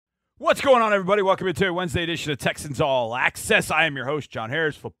What's going on, everybody? Welcome into a Wednesday edition of Texans All Access. I am your host, John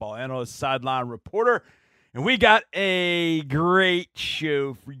Harris, football analyst, sideline reporter, and we got a great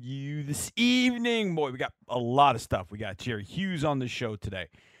show for you this evening. Boy, we got a lot of stuff. We got Jerry Hughes on the show today.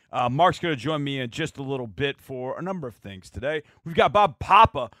 Mark's going to join me in just a little bit for a number of things today. We've got Bob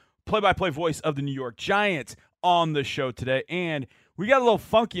Papa, play-by-play voice of the New York Giants, on the show today, and we got a little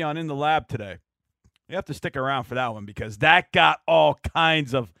funky on In the Lab today. You have to stick around for that one because that got all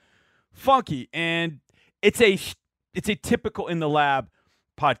kinds of funky, and it's a typical In the Lab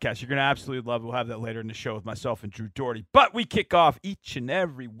podcast. You're going to absolutely love it. We'll have that later in the show with myself and Drew Doherty. But we kick off each and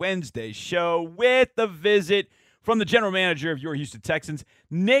every Wednesday show with a visit from the general manager of your Houston Texans,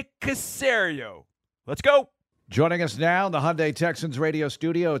 Nick Caserio. Let's go. Joining us now in the Hyundai Texans radio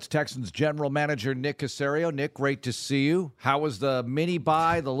studio, it's Texans general manager Nick Caserio. Nick, great to see you. How was the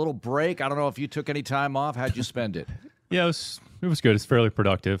mini-bye, the little break? I don't know if you took any time off. How'd you spend it? Yeah, it was good. It's fairly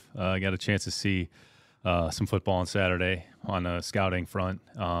productive. I got a chance to see some football on Saturday on the scouting front,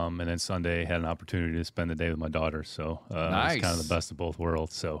 and then Sunday had an opportunity to spend the day with my daughter. So nice. It was kind of the best of both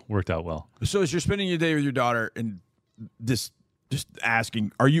worlds. So worked out well. So as you're spending your day with your daughter and this, just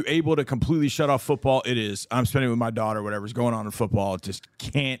asking, are you able to completely shut off football? It is. I'm spending it with my daughter. Whatever's going on in football, just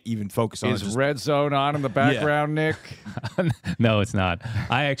can't even focus on it. Is Red Zone on in the background, Nick? No, it's not.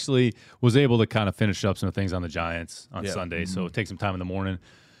 I actually was able to kind of finish up some things on the Giants on Sunday. So take some time in the morning,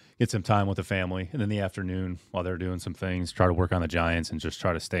 get some time with the family, and then the afternoon while they're doing some things, try to work on the Giants and just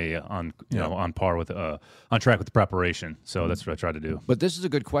try to stay on on par with on track with the preparation. So that's what I tried to do. But this is a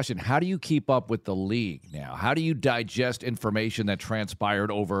good question. How do you keep up with the league now? How do you digest information that transpired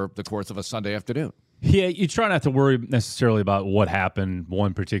over the course of a Sunday afternoon? Yeah, you try not to worry necessarily about what happened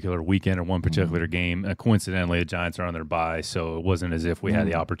one particular weekend or one particular game. Coincidentally, the Giants are on their bye, so it wasn't as if we had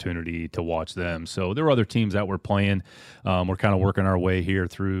the opportunity to watch them. So there were other teams that were playing. We're kind of working our way here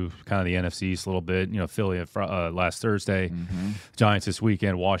through kind of the NFC East a little bit. You know, Philly last Thursday, Giants this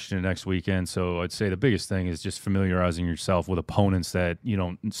weekend, Washington next weekend. So I'd say the biggest thing is just familiarizing yourself with opponents that you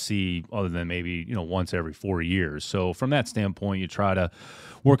don't see other than maybe once every 4 years. So from that standpoint, you try to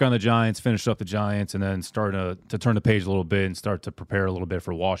work on the Giants, finish up the Giants, and then start to turn the page a little bit and start to prepare a little bit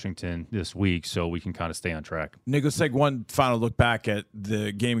for Washington this week so we can kind of stay on track. Nick, let's take one final look back at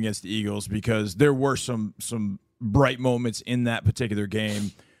the game against the Eagles because there were some bright moments in that particular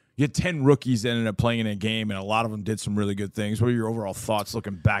game. You had 10 rookies that ended up playing in a game, and a lot of them did some really good things. What are your overall thoughts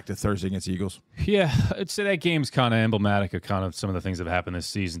looking back to Thursday against the Eagles? Yeah, I'd say that game's kind of emblematic of kind of some of the things that have happened this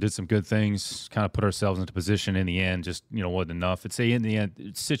season. Did some good things, kind of put ourselves into position in the end, just, wasn't enough. I'd say in the end,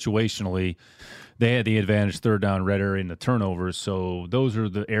 situationally, they had the advantage, third down, red area, and the turnovers. So those are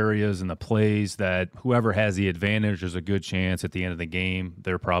the areas and the plays that whoever has the advantage, there's a good chance at the end of the game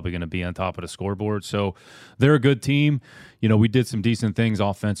they're probably going to be on top of the scoreboard. So they're a good team. We did some decent things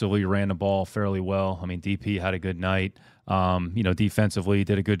offensively, ran the ball fairly well. I mean, DP had a good night. Defensively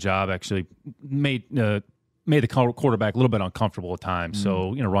did a good job. Actually made the quarterback a little bit uncomfortable at times.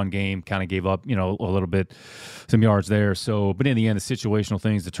 So, run game kind of gave up, a little bit, some yards there. So, but in the end, the situational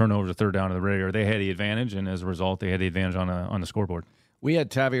things, the turnovers, the third down to the red, they had the advantage, and as a result, they had the advantage on the scoreboard. We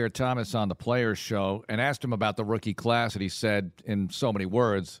had Tavierre Thomas on the Players Show and asked him about the rookie class, and he said in so many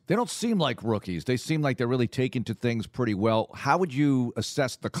words, they don't seem like rookies. They seem like they're really taking to things pretty well. How would you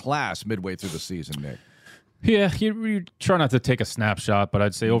assess the class midway through the season, Nick? Yeah, you try not to take a snapshot, but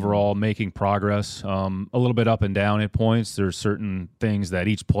I'd say overall making progress, a little bit up and down at points. There's certain things that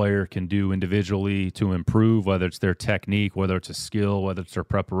each player can do individually to improve, whether it's their technique, whether it's a skill, whether it's their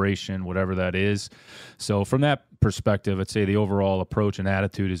preparation, whatever that is. So from that perspective, I'd say the overall approach and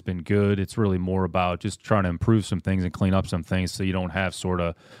attitude has been good. It's really more about just trying to improve some things and clean up some things so you don't have sort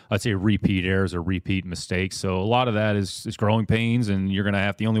of, I'd say, repeat errors or repeat mistakes. So a lot of that is growing pains, and you're going to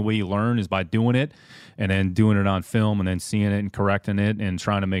have, the only way you learn is by doing it and then doing it on film and then seeing it and correcting it and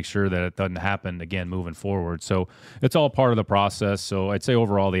trying to make sure that it doesn't happen again moving forward. So it's all part of the process. So I'd say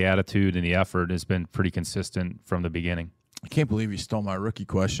overall the attitude and the effort has been pretty consistent from the beginning. I can't believe you stole my rookie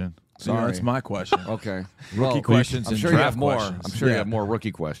question. Sorry. That's my question. Okay. Rookie questions I'm and sure you draft have more. questions. I'm sure you have more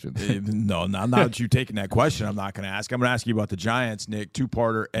rookie questions. No, not that you taking that question. I'm not going to ask. I'm going to ask you about the Giants, Nick.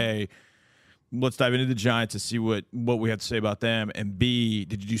 Two-parter. A, let's dive into the Giants to see what we have to say about them. And B,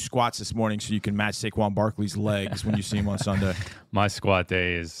 did you do squats this morning so you can match Saquon Barkley's legs when you see him on Sunday? My squat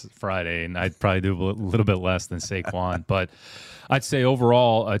day is Friday, and I'd probably do a little bit less than Saquon. But I'd say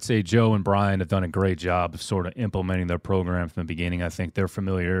overall, Joe and Brian have done a great job of sort of implementing their program from the beginning. I think their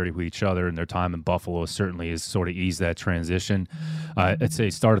familiarity with each other and their time in Buffalo certainly has sort of eased that transition. I'd say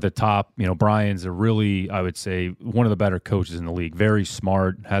start at the top. Brian's I would say, one of the better coaches in the league. Very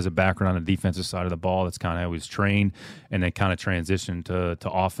smart, has a background on the defensive defensive side of the ball. That's kind of how he was trained, and then kind of transitioned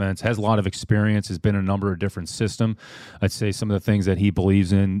to offense. Has a lot of experience, has been in a number of different systems. I'd say some of the things that he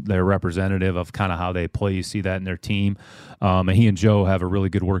believes in, they're representative of kind of how they play. You see that in their team. And he and Joe have a really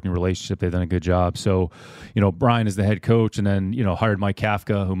good working relationship. They've done a good job. So, Brian is the head coach, and then, hired Mike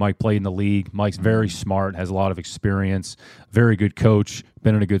Kafka, who Mike played in the league. Mike's very smart, has a lot of experience, very good coach,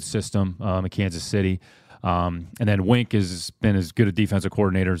 been in a good system in Kansas City. And then Wink has been as good a defensive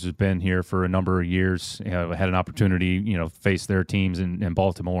coordinator as has been here for a number of years. Had an opportunity, face their teams in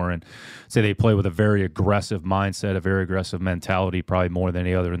Baltimore, and say they play with a very aggressive mindset, a very aggressive mentality, probably more than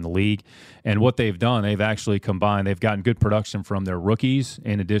any other in the league. And what they've done, they've actually combined. They've gotten good production from their rookies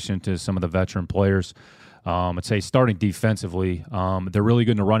in addition to some of the veteran players. I'd say starting defensively, they're really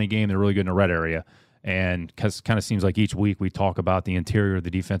good in the running game. They're really good in the red area. And kind of seems like each week we talk about the interior of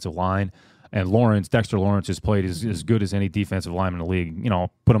the defensive line. And Dexter Lawrence has played as good as any defensive lineman in the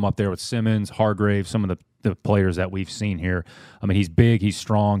league. Put him up there with Simmons, Hargrave, some of the players that we've seen here. I mean, he's big, he's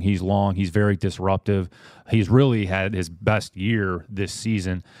strong, he's long, he's very disruptive. He's really had his best year this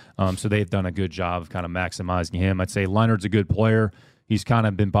season. So they've done a good job of kind of maximizing him. I'd say Leonard's a good player. He's kind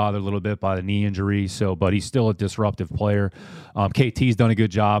of been bothered a little bit by the knee injury, but he's still a disruptive player. KT's done a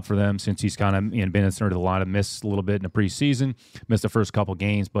good job for them since he's kind of been inserted to the line. Missed a little bit in the preseason, missed the first couple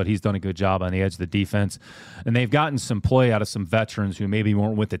games, but he's done a good job on the edge of the defense. And they've gotten some play out of some veterans who maybe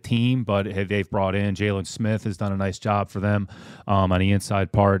weren't with the team, but they've brought in. Jalen Smith has done a nice job for them on the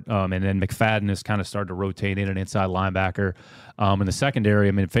inside part. And then McFadden has kind of started to rotate in an inside linebacker. In the secondary,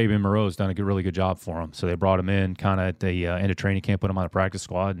 Fabian Moreau's done a really good job for him. So they brought him in kind of at the end of training camp, put him on a practice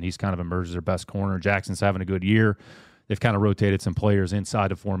squad, and he's kind of emerged as their best corner. Jackson's having a good year. They've kind of rotated some players inside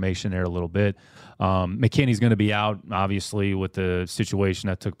the formation there a little bit. McKinney's going to be out, obviously, with the situation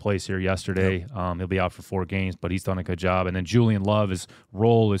that took place here yesterday. He'll be out for 4 games, but he's done a good job. And then Julian Love, his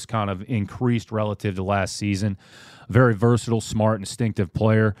role is kind of increased relative to last season. Very versatile, smart, instinctive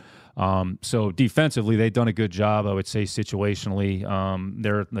player. So defensively, they've done a good job. I would say situationally,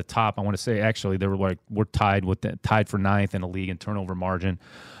 they're at the top. I want to say actually we're tied for 9th in the league in turnover margin.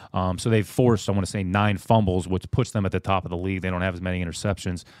 So they've forced, I want to say, 9 fumbles, which puts them at the top of the league. They don't have as many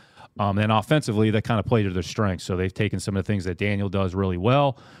interceptions. Then offensively, they kind of play to their strengths. So they've taken some of the things that Daniel does really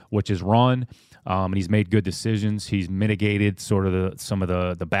well, which is run. And he's made good decisions. He's mitigated sort of some of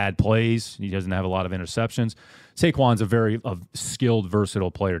the bad plays. He doesn't have a lot of interceptions. Saquon's a very skilled,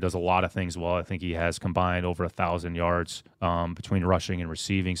 versatile player, does a lot of things well. I think he has combined over 1,000 yards between rushing and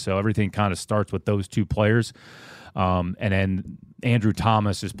receiving. So everything kind of starts with those 2 players. And then Andrew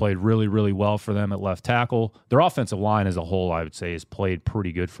Thomas has played really, really well for them at left tackle. Their offensive line as a whole, I would say, has played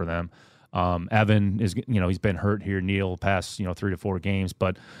pretty good for them. Evan is, he's been hurt here, Neal, past, 3 to 4 games,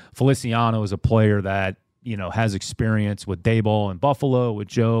 but Feliciano is a player that, has experience with Daboll and Buffalo, with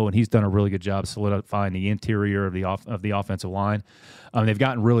Joe, and he's done a really good job solidifying the interior of the offensive line. They've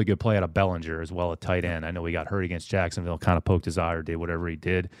gotten really good play out of Bellinger as well at tight end. I know he got hurt against Jacksonville, kind of poked his eye or did whatever he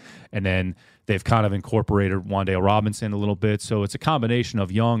did. And then they've kind of incorporated Wan'Dale Robinson a little bit. So it's a combination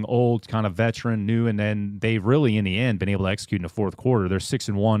of young, old, kind of veteran, new, and then they've really, in the end, been able to execute in the fourth quarter. They're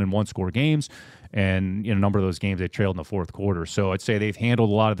 6-1 in one-score games, and in a number of those games they trailed in the fourth quarter. So I'd say they've handled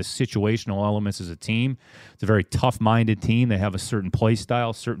a lot of the situational elements as a team. It's a very tough-minded team. They have a certain play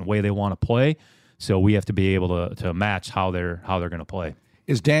style, certain way they want to play. So we have to be able to match how they're going to play.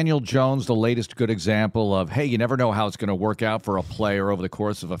 Is Daniel Jones the latest good example of, hey, you never know how it's going to work out for a player over the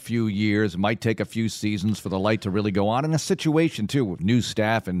course of a few years? It might take a few seasons for the light to really go on in a situation, too, with new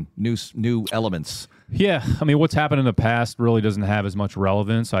staff and new elements. Yeah, what's happened in the past really doesn't have as much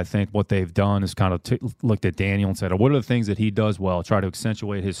relevance. I think what they've done is kind of looked at Daniel and said, what are the things that he does well? Try to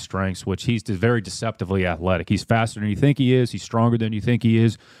accentuate his strengths, which he's very deceptively athletic. He's faster than you think he is. He's stronger than you think he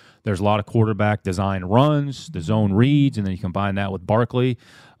is. There's a lot of quarterback design runs, the zone reads, and then you combine that with Barkley.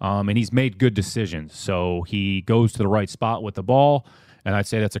 And he's made good decisions. So he goes to the right spot with the ball, and I'd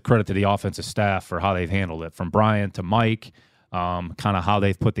say that's a credit to the offensive staff for how they've handled it. From Brian to Mike, kind of how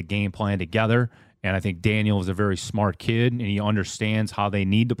they've put the game plan together. And I think Daniel is a very smart kid, and he understands how they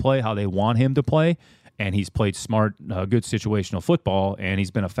need to play, how they want him to play. And he's played smart, good situational football, and he's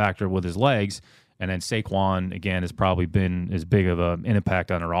been a factor with his legs. And then Saquon, again, has probably been as big of an impact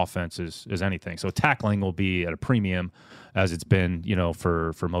on their offense as anything. So tackling will be at a premium as it's been,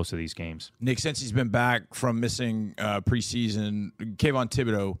 for most of these games. Nick, since he's been back from missing preseason, Kayvon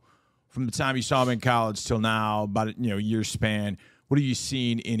Thibodeau, from the time you saw him in college till now, about a year span, What are you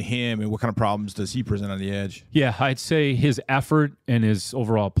seeing in him, and what kind of problems does he present on the edge? Yeah, I'd say his effort and his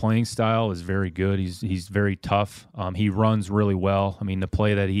overall playing style is very good. He's very tough. He runs really well. I mean, the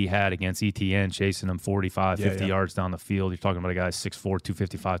play that he had against ETN, chasing him 45, 50 yards down the field, you're talking about a guy 6'4",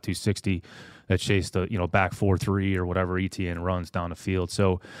 255, 260 that chased the back 4-3 or whatever ETN runs down the field.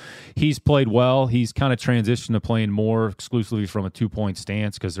 So he's played well. He's kind of transitioned to playing more exclusively from a 2-point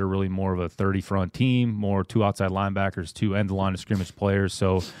stance because they're really more of a 30 front team, more 2 outside linebackers, 2 end the line of scrimmage players.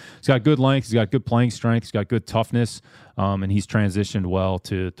 So he's got good length, he's got good playing strength, he's got good toughness, and he's transitioned well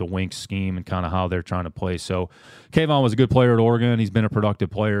to Wink's scheme and kind of how they're trying to play. So Kayvon was a good player at Oregon. He's been a productive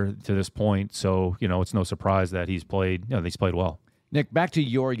player to this point. So it's no surprise that he's played well. Nick, back to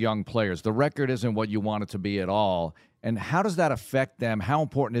your young players. The record isn't what you want it to be at all. And how does that affect them? How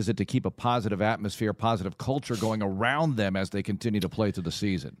important is it to keep a positive atmosphere, positive culture going around them as they continue to play through the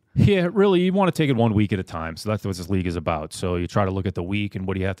season? Yeah, really, you want to take it 1 week at a time. So that's what this league is about. So you try to look at the week and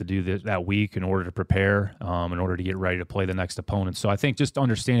what do you have to do that week in order to prepare, in order to get ready to play the next opponent. So I think just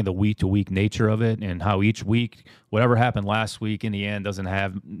understanding the week-to-week nature of it and how each week, whatever happened last week in the end doesn't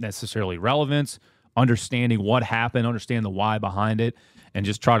have necessarily relevance, understanding what happened, understand the why behind it, and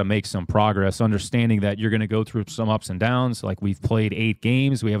just try to make some progress, understanding that you're going to go through some ups and downs. Like we've played 8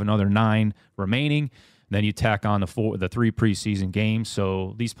 games. We have another 9 remaining. Then you tack on the 3 preseason games.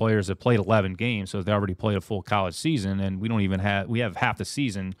 So these players have played 11 games, so they already played a full college season, and we have half the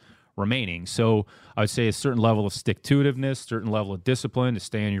season remaining. So I would say a certain level of stick-to-itiveness, certain level of discipline to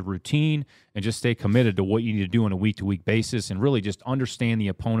stay on your routine and just stay committed to what you need to do on a week-to-week basis and really just understand the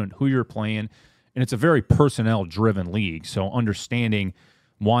opponent, who you're playing. And it's a very personnel-driven league, so understanding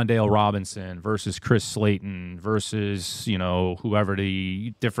Wan'Dale Robinson versus Chris Slayton versus, whoever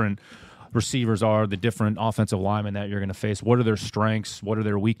the different receivers are, the different offensive linemen that you're going to face. What are their strengths? What are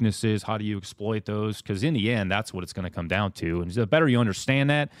their weaknesses? How do you exploit those? Because in the end, that's what it's going to come down to. And the better you understand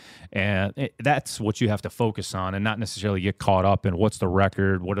that, and that's what you have to focus on and not necessarily get caught up in what's the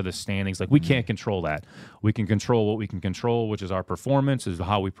record, what are the standings. Like, we can't control that. We can control what we can control, which is our performance, is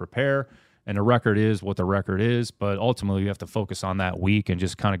how we prepare. And the record is what the record is, but ultimately you have to focus on that week and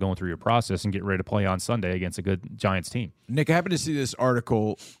just kind of going through your process and get ready to play on Sunday against a good Giants team. Nick, I happened to see this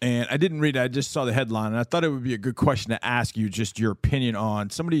article, and I didn't read it. I just saw the headline, and I thought it would be a good question to ask you, just your opinion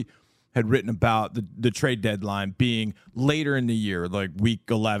on. Somebody had written about the trade deadline being later in the year, like week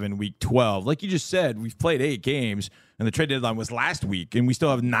 11, week 12. Like you just said, we've played 8 games, and the trade deadline was last week, and we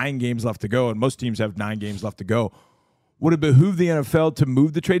still have 9 games left to go, and most teams have 9 games left to go. Would it behoove the NFL to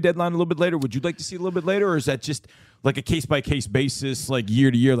move the trade deadline a little bit later? Would you like to see it a little bit later, or is that just like a case-by-case basis, like year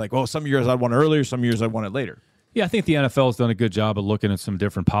to year? Like, some years I'd want it earlier, some years I'd want it later. Yeah, I think the NFL has done a good job of looking at some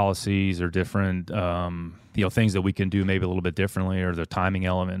different policies or different things that we can do maybe a little bit differently, or the timing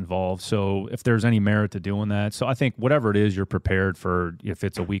element involved. So if there's any merit to doing that. So I think whatever it is, you're prepared for. If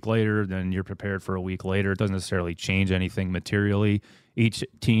it's a week later, then you're prepared for a week later. It doesn't necessarily change anything materially. Each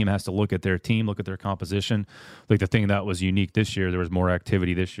team has to look at their team, look at their composition. Like the thing that was unique this year, there was more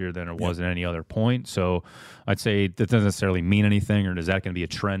activity this year than there was at any other point. So I'd say that doesn't necessarily mean anything, or is that going to be a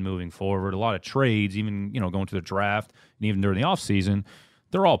trend moving forward? A lot of trades, even going to the draft and even during the offseason,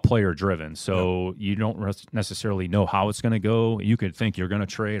 they're all player driven. So you don't necessarily know how it's going to go. You could think you're going to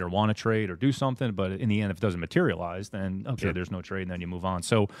trade or want to trade or do something, but in the end, if it doesn't materialize, then okay, there's no trade, and then you move on.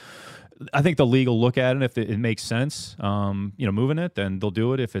 So I think the league will look at it. If it makes sense, moving it, then they'll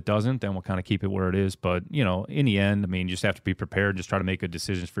do it. If it doesn't, then we'll kind of keep it where it is. But, in the end, you just have to be prepared. Just try to make good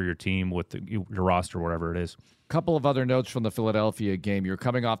decisions for your team with your roster, whatever it is. Couple of other notes from the Philadelphia game. You're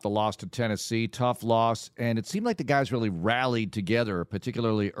coming off the loss to Tennessee, tough loss, and it seemed like the guys really rallied together,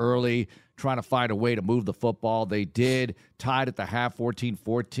 particularly early, trying to find a way to move the football. They did, tied at the half,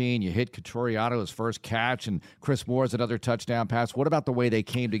 14-14. You hit Couturiano his first catch, and Chris Moore's another touchdown pass. What about the way they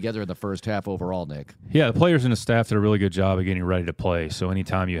came together in the first half overall, Nick? Yeah, the players and the staff did a really good job of getting ready to play. So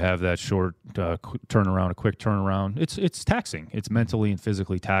anytime you have that short turnaround, a quick turnaround, it's taxing. It's mentally and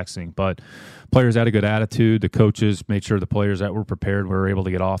physically taxing. But players had a good attitude. The coaches made sure the players that were prepared were able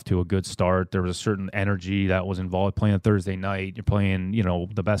to get off to a good start. There was a certain energy that was involved. Playing Thursday night, you're playing,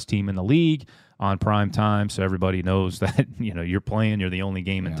 the best team in the league on prime time, so everybody knows that you're playing. You're the only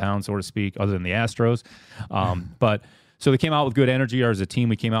game in town, so to speak, other than the Astros. But so they came out with good energy, or as a team,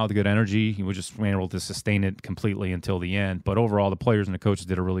 we came out with good energy. We just weren't able to sustain it completely until the end. But overall, the players and the coaches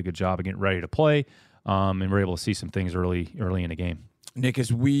did a really good job of getting ready to play, and we're able to see some things early in the game. Nick,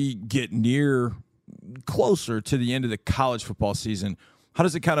 as we get closer to the end of the college football season, how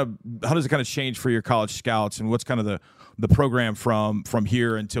does it kind of change for your college scouts, and what's kind of the program from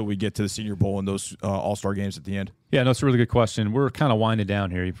here until we get to the Senior Bowl and those All-Star games at the end? Yeah, no, it's a really good question. We're kind of winding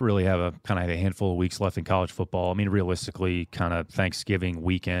down here. You really have a handful of weeks left in college football. I mean, realistically, kind of Thanksgiving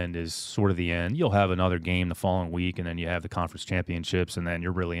weekend is sort of the end. You'll have another game the following week, and then you have the conference championships, and then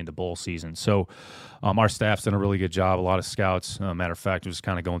you're really into bowl season. So our staff's done a really good job. A lot of scouts. Matter of fact, I was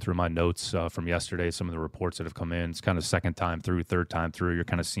kind of going through my notes from yesterday, some of the reports that have come in. It's kind of second time through, third time through. You're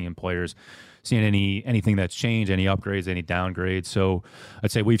kind of seeing players, seeing anything that's changed, any upgrades, any downgrades. So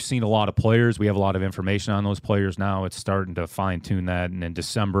I'd say we've seen a lot of players. We have a lot of information on those players now. It's starting to fine-tune that. And in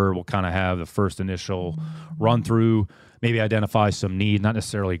December, we'll kind of have the first initial run-through, maybe identify some needs, not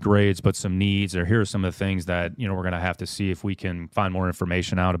necessarily grades, but some needs, or here are some of the things that, we're going to have to see if we can find more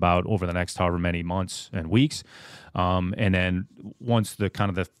information out about over the next however many months and weeks. And then once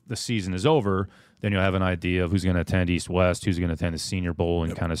the season is over, then you'll have an idea of who's going to attend East-West, who's going to attend the Senior Bowl,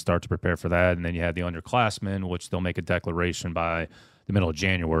 and kind of start to prepare for that. And then you have the underclassmen, which they'll make a declaration by the middle of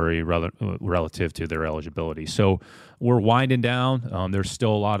January relative to their eligibility. So we're winding down. There's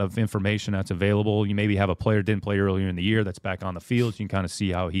still a lot of information that's available. You maybe have a player didn't play earlier in the year that's back on the field. So you can kind of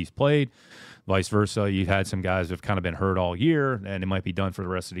see how he's played. Vice versa, you've had some guys who have kind of been hurt all year, and it might be done for the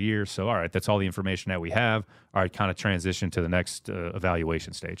rest of the year. So, all right, that's all the information that we have. All right, kind of transition to the next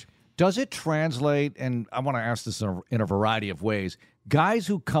evaluation stage. Does it translate, and I want to ask this in a variety of ways, guys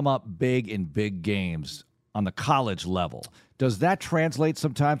who come up big in big games on the college level, does that translate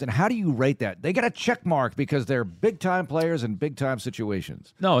sometimes? And how do you rate that? They get a check mark because they're big-time players in big-time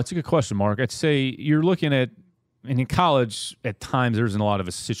situations. No, it's a good question, Mark. I'd say you're looking at, and in college, at times there isn't a lot of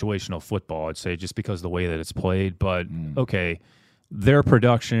a situational football, I'd say, just because of the way that it's played. But, okay, their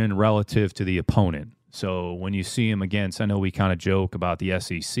production relative to the opponent. So when you see them against, I know we kind of joke about the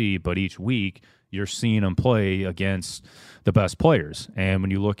SEC, but each week you're seeing them play against the best players. And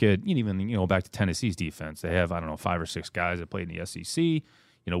when you look at, even back to Tennessee's defense, they have, 5 or 6 guys that played in the SEC.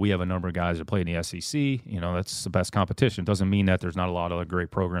 We have a number of guys that played in the SEC. That's the best competition. Doesn't mean that there's not a lot of other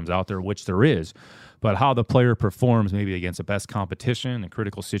great programs out there, which there is. But how the player performs maybe against the best competition, a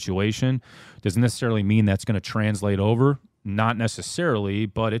critical situation, doesn't necessarily mean that's going to translate over. Not necessarily,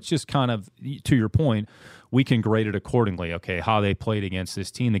 but it's just kind of, to your point, we can grade it accordingly. Okay, how they played against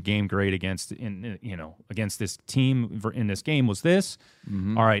this team, the game grade against this team in this game was this.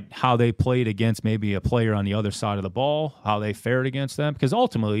 Mm-hmm. All right, how they played against maybe a player on the other side of the ball, how they fared against them, because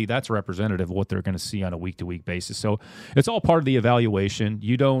ultimately that's representative of what they're going to see on a week-to-week basis. So it's all part of the evaluation.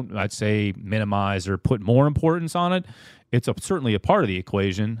 You don't, I'd say, minimize or put more importance on it. It's certainly a part of the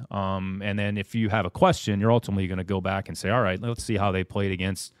equation. And then if you have a question, you're ultimately going to go back and say, all right, let's see how they played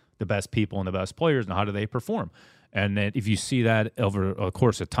against the best people and the best players and how do they perform. And then if you see that over a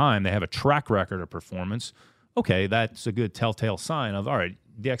course of time, they have a track record of performance, okay, that's a good telltale sign of, all right,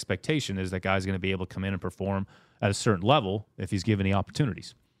 the expectation is that guy's going to be able to come in and perform at a certain level if he's given the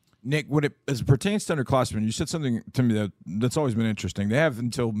opportunities. Nick, as it pertains to underclassmen, you said something to me that's always been interesting. They have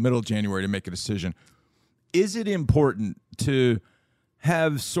until middle of January to make a decision. Is it important to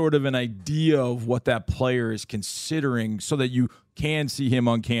have sort of an idea of what that player is considering so that you can see him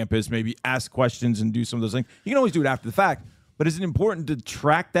on campus, maybe ask questions and do some of those things? You can always do it after the fact, but is it important to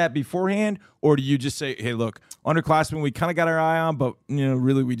track that beforehand, or do you just say, hey, look, underclassmen, we kind of got our eye on, but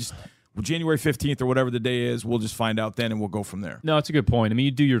really we just January 15th or whatever the day is, we'll just find out then and we'll go from there? No, it's a good point. I mean,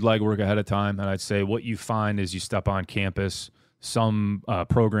 you do your legwork ahead of time, and I'd say what you find is you step on campus. Some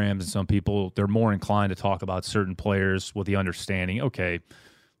programs and some people, they're more inclined to talk about certain players with the understanding, okay,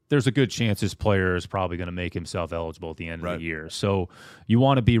 there's a good chance this player is probably going to make himself eligible at the end of the year. So you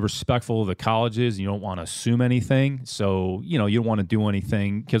want to be respectful of the colleges. You don't want to assume anything. So, you don't want to do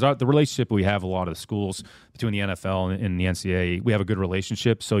anything because the relationship we have a lot of the schools between the NFL and the NCAA, we have a good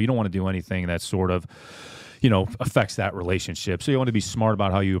relationship. So you don't want to do anything that sort of affects that relationship. So you want to be smart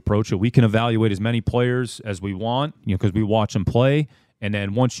about how you approach it. We can evaluate as many players as we want, because we watch them play. And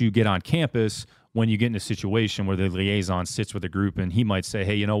then once you get on campus, when you get in a situation where the liaison sits with a group and he might say,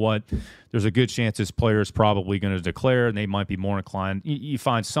 hey, you know what, there's a good chance this player is probably going to declare, and they might be more inclined. You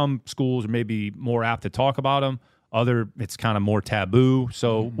find some schools are maybe more apt to talk about them. Other, it's kind of more taboo.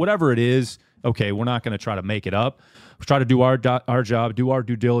 So whatever it is, okay, we're not going to try to make it up. We try to do our job, do our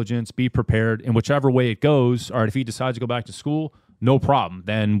due diligence, be prepared. And whichever way it goes, all right, if he decides to go back to school, no problem.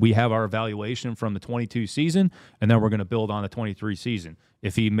 Then we have our evaluation from the 22 season, and then we're going to build on the 23 season.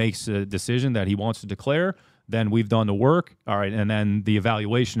 If he makes a decision that he wants to declare, then we've done the work. All right, and then the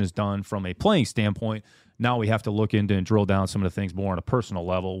evaluation is done from a playing standpoint. Now we have to look into and drill down some of the things more on a personal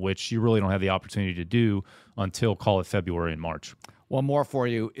level, which you really don't have the opportunity to do until, call it, February and March. One more for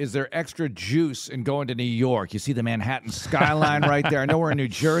you. Is there extra juice in going to New York? You see the Manhattan skyline right there. I know we're in New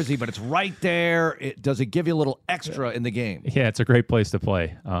Jersey, but it's right there. Does it give you a little extra in the game? Yeah, it's a great place to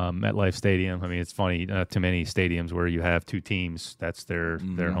play. MetLife Stadium. I mean, it's funny. Not too many stadiums where you have two teams. That's their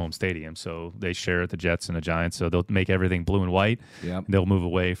home stadium. So they share it, the Jets and the Giants. So they'll make everything blue and white. Yep. They'll move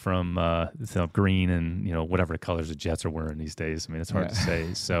away from green and whatever the colors the Jets are wearing these days. I mean, it's hard to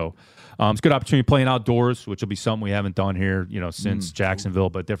say. So it's a good opportunity playing outdoors, which will be something we haven't done here, since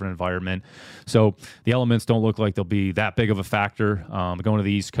Jacksonville, but different environment. So the elements don't look like they'll be that big of a factor. Going to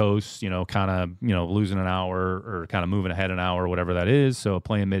the East Coast, kind of, losing an hour or kind of moving ahead an hour, whatever that is. So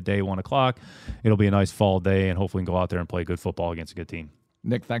playing midday, 1 o'clock, it'll be a nice fall day, and hopefully we can go out there and play good football against a good team.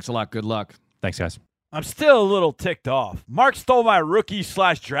 Nick, thanks a lot. Good luck. Thanks, guys. I'm still a little ticked off. Mark stole my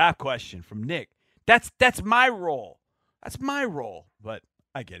rookie/draft question from Nick. That's my role. That's my role, but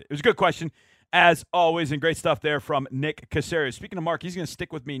I get it. It was a good question, as always, and great stuff there from Nick Casario. Speaking of Mark, he's going to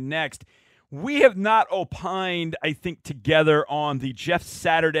stick with me next. We have not opined, I think, together on the Jeff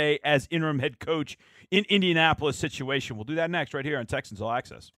Saturday as interim head coach in Indianapolis situation. We'll do that next right here on Texans All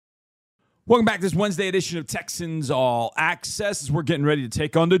Access. Welcome back to this Wednesday edition of Texans All Access, as we're getting ready to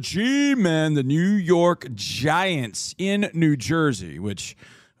take on the G-Men, the New York Giants in New Jersey, which,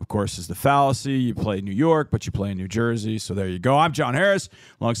 of course, is the fallacy. You play New York, but you play in New Jersey. So there you go. I'm John Harris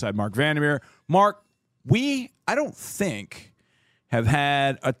alongside Mark Vandermeer. Mark, I don't think, have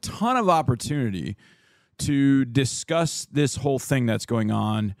had a ton of opportunity to discuss this whole thing that's going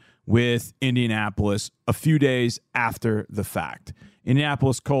on with Indianapolis a few days after the fact.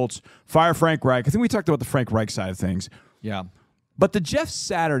 Indianapolis Colts fire Frank Reich. I think we talked about the Frank Reich side of things. Yeah. But the Jeff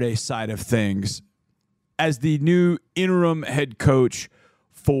Saturday side of things, as the new interim head coach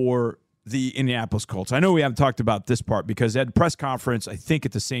for the Indianapolis Colts. I know we haven't talked about this part because they had a press conference, I think,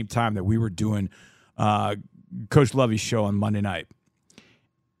 at the same time that we were doing Coach Lovey's show on Monday night.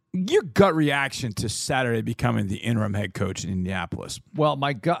 Your gut reaction to Saturday becoming the interim head coach in Indianapolis? Well,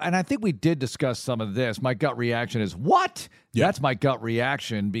 my gut, and I think we did discuss some of this. My gut reaction is, what? Yeah. That's my gut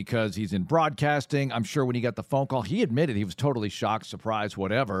reaction because he's in broadcasting. I'm sure when he got the phone call, he admitted he was totally shocked, surprised,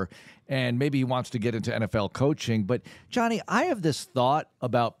 whatever. And maybe he wants to get into NFL coaching. But, Johnny, I have this thought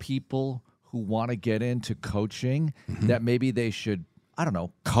about people who want to get into coaching that maybe they should, I don't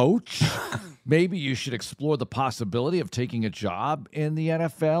know, coach. Maybe you should explore the possibility of taking a job in the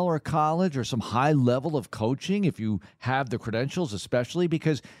NFL or college or some high level of coaching if you have the credentials, especially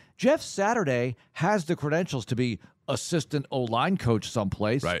because Jeff Saturday has the credentials to be assistant O-line coach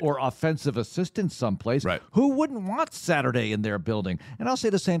someplace or offensive assistant someplace. Right. Who wouldn't want Saturday in their building? And I'll say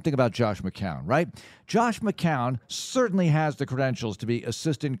the same thing about Josh McCown, right? Josh McCown certainly has the credentials to be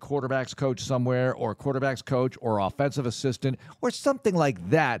assistant quarterbacks coach somewhere or quarterbacks coach or offensive assistant or something like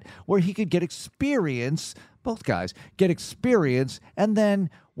that where he could get experience, both guys get experience, and then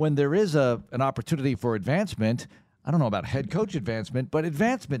when there is an opportunity for advancement, I don't know about head coach advancement, but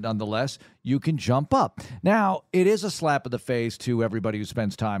advancement nonetheless, you can jump up. Now, it is a slap in the face to everybody who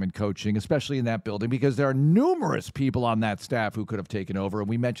spends time in coaching, especially in that building, because there are numerous people on that staff who could have taken over. And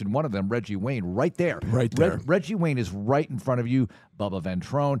we mentioned one of them, Reggie Wayne, right there. Right there. Reggie Wayne is right in front of you, Bubba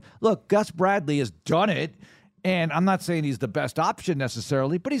Ventrone. Look, Gus Bradley has done it. And I'm not saying he's the best option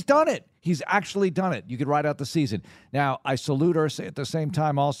necessarily, but he's done it. He's actually done it. You could ride out the season. Now, I salute Irsay at the same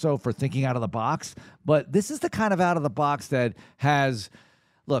time also for thinking out of the box, but this is the kind of out of the box that has,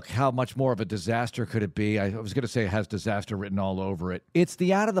 look, how much more of a disaster could it be? I was going to say it has disaster written all over it. It's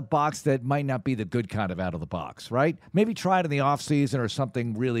the out of the box that might not be the good kind of out of the box, right? Maybe try it in the offseason or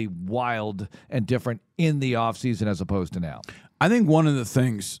something really wild and different in the offseason as opposed to now. I think one of the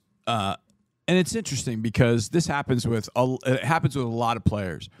things, and it's interesting because this happens with a lot of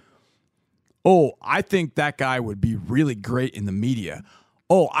players. Oh, I think that guy would be really great in the media.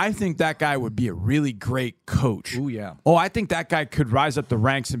 Oh, I think that guy would be a really great coach. Oh, yeah. Oh, I think that guy could rise up the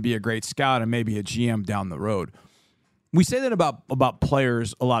ranks and be a great scout and maybe a GM down the road. We say that about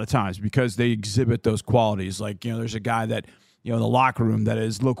players a lot of times because they exhibit those qualities. Like, there's a guy that, in the locker room that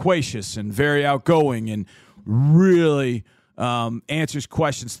is loquacious and very outgoing and really answers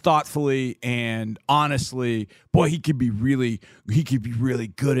questions thoughtfully and honestly. Boy, he could be really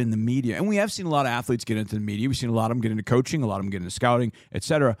good in the media. And we have seen a lot of athletes get into the media. We've seen a lot of them get into coaching, a lot of them get into scouting,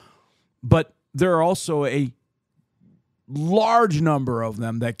 etc. But there are also a large number of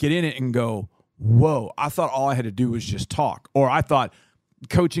them that get in it and go, whoa, I thought all I had to do was just talk. Or I thought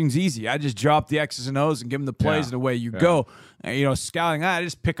coaching's easy. I just drop the X's and O's and give them the plays and away you go. And, scouting, I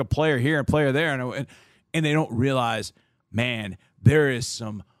just pick a player here and player there. And they don't realize, man, there is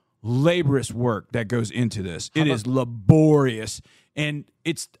some laborious work that goes into this. It is laborious. And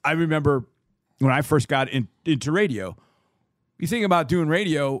I remember when I first got into radio, you think about doing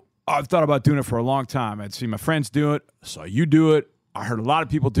radio, I've thought about doing it for a long time. I'd seen my friends do it, saw you do it. I heard a lot of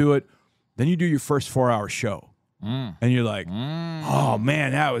people do it. Then you do your first 4-hour show, and you're like, "Oh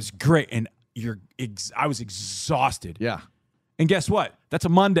man, that was great!" And I was exhausted. Yeah. And guess what? That's a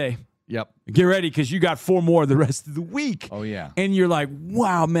Monday. Yep. Get ready because you got 4 more the rest of the week. Oh, yeah. And you're like,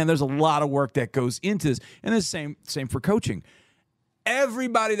 "Wow, man, there's a lot of work that goes into this." And the same for coaching.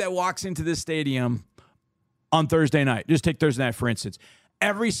 Everybody that walks into this stadium on Thursday night, just take Thursday night for instance.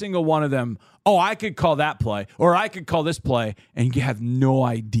 Every single one of them, I could call that play or I could call this play, and you have no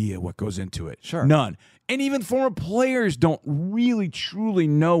idea what goes into it. Sure. None. And even former players don't really, truly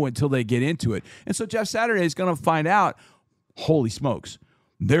know until they get into it. And so Jeff Saturday is going to find out, holy smokes,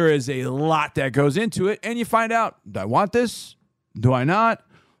 there is a lot that goes into it. And you find out, do I want this? Do I not?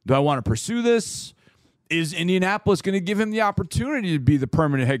 Do I want to pursue this? Is Indianapolis going to give him the opportunity to be the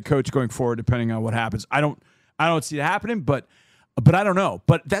permanent head coach going forward, depending on what happens? I don't see it happening, but I don't know.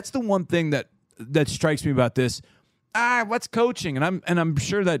 But that's the one thing that strikes me about this. What's coaching? And I'm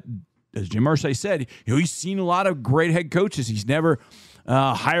sure that, as Jim Irsay said, he's seen a lot of great head coaches. He's never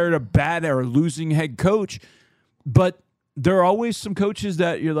hired a bad or losing head coach. But there are always some coaches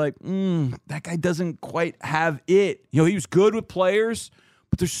that you're like, that guy doesn't quite have it. He was good with players,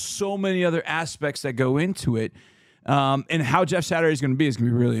 but there's so many other aspects that go into it. And how Jeff Saturday is going to be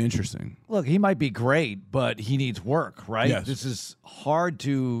really interesting. Look, he might be great, but he needs work, right? Yes. This is hard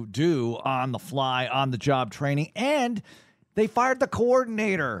to do on the fly, on the job training. And they fired the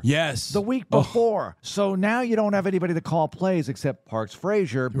coordinator the week before. So now you don't have anybody to call plays except Parks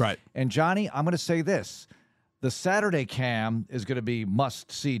Frazier. Right. And Johnny, I'm going to say this. The Saturday cam is going to be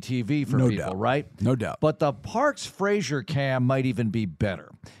must-see TV for people, right? No doubt. But the Parks Frazier cam might even be better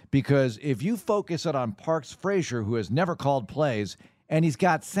because if you focus it on Parks Frazier, who has never called plays, and he's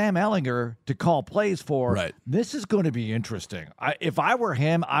got Sam Ehlinger to call plays for, this is going to be interesting. If I were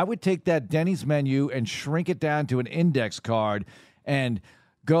him, I would take that Denny's menu and shrink it down to an index card and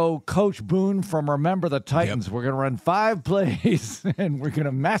go Coach Boone from Remember the Titans. We're going to run 5 plays, and we're going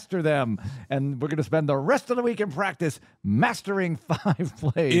to master them, and we're going to spend the rest of the week in practice mastering 5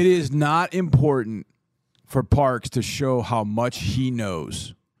 plays. It is not important for Parks to show how much he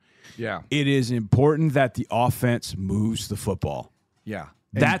knows. Yeah. It is important that the offense moves the football. Yeah.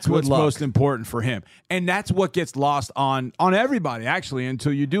 That's what's most important for him. And that's what gets lost on everybody, actually,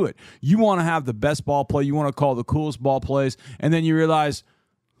 until you do it. You want to have the best ball play. You want to call the coolest ball plays. And then you realize,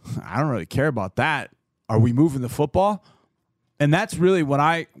 I don't really care about that. Are we moving the football? And that's really when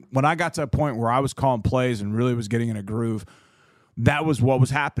I got to a point where I was calling plays and really was getting in a groove, that was what was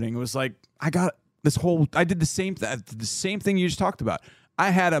happening. It was like, I did the same thing you just talked about. I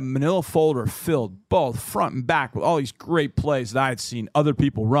had a manila folder filled both front and back with all these great plays that I had seen other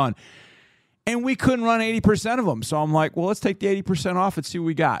people run. And we couldn't run 80% of them. So I'm like, well, let's take the 80% off and see what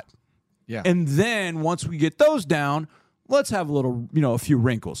we got. Yeah. And then once we get those down, let's have a few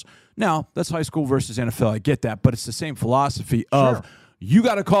wrinkles. Now, that's high school versus NFL. I get that. But it's the same philosophy of you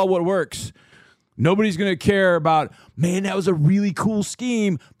got to call what works. Nobody's going to care about, man, that was a really cool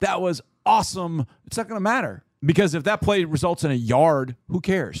scheme. That was awesome. It's not going to matter. Because if that play results in a yard, who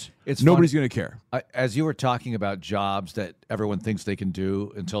cares? Nobody's going to care. As you were talking about jobs that everyone thinks they can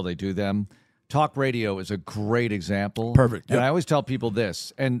do until they do them, talk radio is a great example. Perfect. And I always tell people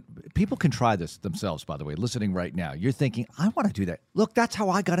this, and people can try this themselves, by the way, listening right now. You're thinking, I want to do that. Look, that's how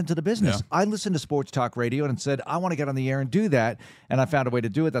I got into the business. Yeah. I listened to sports talk radio and said, I want to get on the air and do that. And I found a way to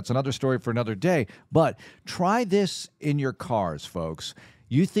do it. That's another story for another day. But try this in your cars, folks.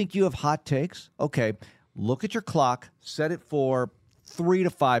 You think you have hot takes? Okay. Look at your clock, set it for 3 to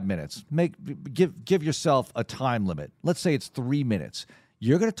 5 minutes. Give yourself a time limit. Let's say it's 3 minutes.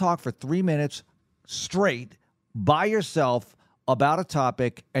 You're going to talk for 3 minutes straight by yourself about a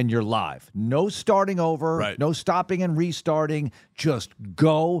topic, and you're live. No starting over, no stopping and restarting. Just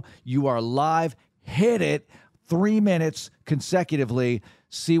go. You are live. Hit it 3 minutes consecutively.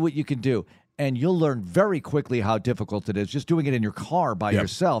 See what you can do. And you'll learn very quickly how difficult it is just doing it in your car by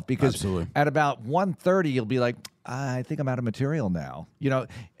yourself. Because at about 1:30, you'll be like, I think I'm out of material now.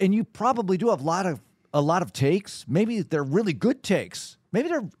 And you probably do have a lot of takes. Maybe they're really good takes. Maybe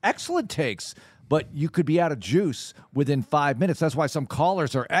they're excellent takes. But you could be out of juice within 5 minutes. That's why some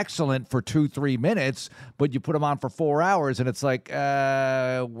callers are excellent for 2-3 minutes, but you put them on for 4 hours, and it's like,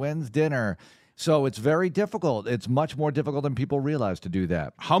 when's dinner? So it's very difficult. It's much more difficult than people realize to do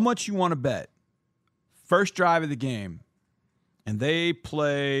that. How much you want to bet? First drive of the game, and they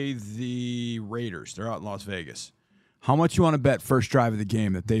play the Raiders. They're out in Las Vegas. How much you want to bet first drive of the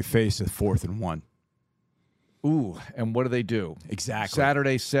game that they face a 4th and 1? Ooh, and what do? Exactly.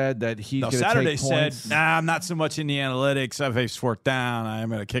 Saturday said that he's going to Saturday take said, points. nah, I'm not so much in the analytics. I've faced fourth down. I'm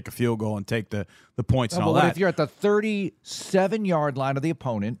going to kick a field goal and take the points and all Well, that. if you're at the 37-yard line of the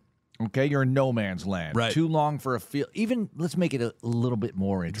opponent, okay, you're in no man's land. Right. Too long for a field. Even let's make it a little bit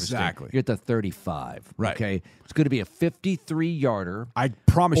more interesting. Exactly. You're at the 35. Right. Okay. It's going to be a 53-yarder. I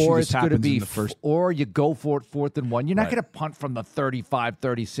promise you Or this it's going to happens be in the first. or you go for it 4th and 1. You're not Right. going to punt from the 35,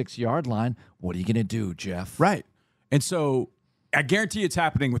 36-yard line. What are you going to do, Jeff? Right. And so I guarantee it's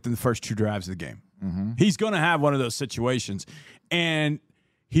happening within the first 2 drives of the game. Mm-hmm. He's going to have one of those situations, and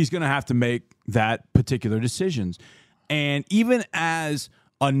he's going to have to make that particular decisions. And even as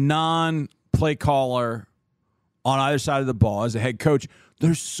a non-play caller on either side of the ball, as a head coach,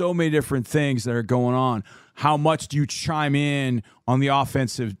 there's so many different things that are going on. How much do you chime in on the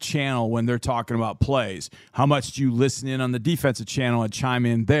offensive channel when they're talking about plays? How much do you listen in on the defensive channel and chime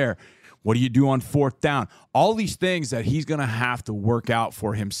in there? What do you do on 4th down? All these things that he's going to have to work out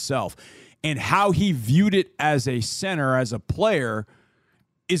for himself. And how he viewed it as a center, as a player,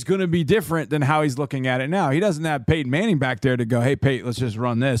 is going to be different than how he's looking at it now. He doesn't have Peyton Manning back there to go, hey, Peyton, let's just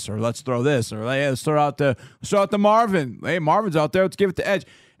run this, or let's throw this, or hey, let's throw out the Marvin. Hey, Marvin's out there. Let's give it to Edge.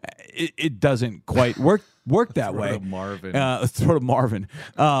 It doesn't quite work that way. Throw to Marvin. Let's throw to Marvin.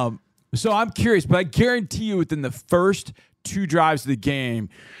 So I'm curious, but I guarantee you within the first 2 drives of the game,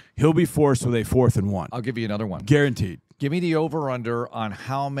 he'll be forced with a 4th and 1. I'll give you another one. Guaranteed. Give me the over-under on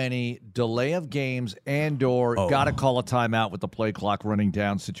how many delay of games and/or got to call a timeout with the play clock running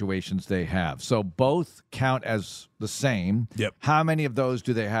down situations they have. So both count as the same. Yep. How many of those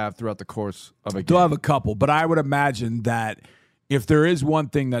do they have throughout the course of a game? They'll have a couple, but I would imagine that if there is one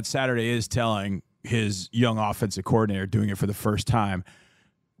thing that Saturday is telling his young offensive coordinator doing it for the first time,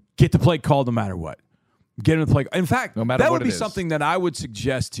 get the play called no matter what. Get him to play. In fact, No matter that what would be it is. something that I would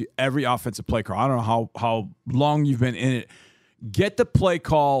suggest to every offensive play call. I don't know how long you've been in it. Get the play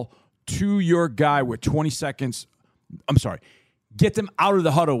call to your guy with 20 seconds. I'm sorry. Get them out of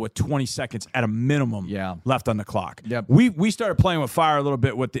the huddle with 20 seconds at a minimum left on the clock. Yep. We started playing with fire a little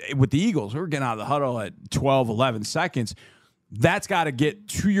bit with the Eagles. We were getting out of the huddle at 12, 11 seconds. That's got to get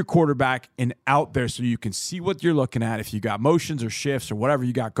to your quarterback and out there so you can see what you're looking at. If you got motions or shifts or whatever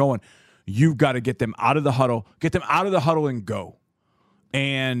you got going, you've got to get them out of the huddle. Get them out of the huddle and go.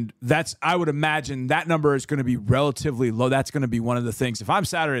 And I would imagine that number is going to be relatively low. That's going to be one of the things. If I'm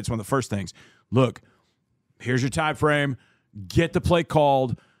Saturday, it's one of the first things. Look, here's your time frame. Get the play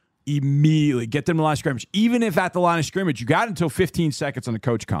called immediately. Get them to the line of scrimmage. Even if at the line of scrimmage, you got until 15 seconds on the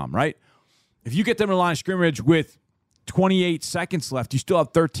coach comm, right? If you get them to the line of scrimmage with 28 seconds left, you still have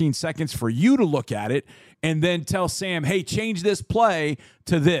 13 seconds for you to look at it and then tell Sam, hey, change this play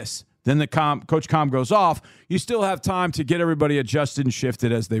to this. Then the coach comm goes off. You still have time to get everybody adjusted and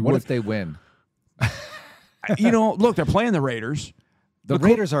shifted as they would. What if they win? Look, they're playing the Raiders. The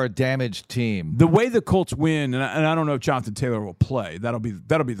Raiders are a damaged team. The way the Colts win, and I don't know if Jonathan Taylor will play. That'll be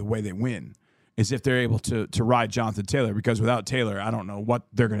the way they win, is if they're able to ride Jonathan Taylor. Because without Taylor, I don't know what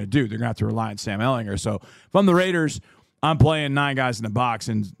they're going to do. They're going to have to rely on Sam Ehlinger. So if I'm the Raiders, I'm playing 9 guys in the box,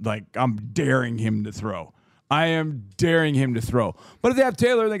 and I'm daring him to throw. I am daring him to throw. But if they have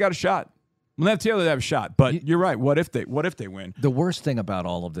Taylor, they got a shot. When they have Taylor, they have a shot. But you're right. What if they win? The worst thing about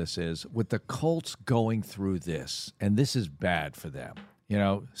all of this is with the Colts going through this, and this is bad for them.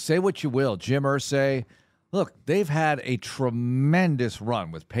 Say what you will. Jim Irsay, look, they've had a tremendous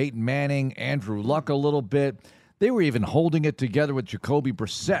run with Peyton Manning, Andrew Luck a little bit. They were even holding it together with Jacoby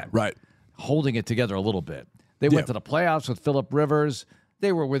Brissett. Right. Holding it together a little bit. They went to the playoffs with Phillip Rivers.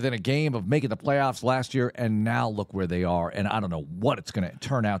 They were within a game of making the playoffs last year, and now look where they are. And I don't know what it's going to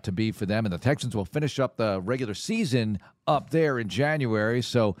turn out to be for them. And the Texans will finish up the regular season up there in January.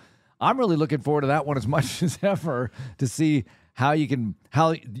 So I'm really looking forward to that one as much as ever to see how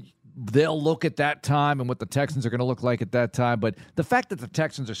they'll look at that time and what the Texans are going to look like at that time. But the fact that the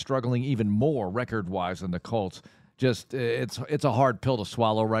Texans are struggling even more record-wise than the Colts, just it's a hard pill to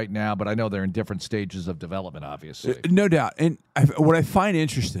swallow right now, but I know they're in different stages of development, obviously. No doubt. And what I find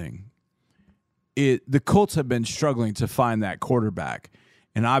interesting is the Colts have been struggling to find that quarterback.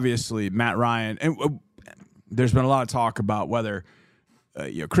 And obviously Matt Ryan, and there's been a lot of talk about whether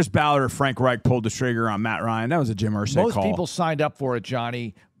Chris Ballard or Frank Reich pulled the trigger on Matt Ryan. That was a Jim Irsay call. Most people signed up for it,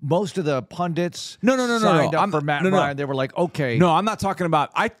 Johnny. Most of the pundits signed up for Matt Ryan. They were like, okay. No, I'm not talking about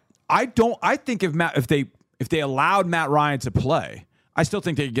I think if they allowed Matt Ryan to play, I still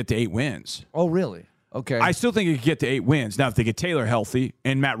think they could get to 8 wins. Oh, really? Okay. I still think they could get to 8 wins. Now, if they get Taylor healthy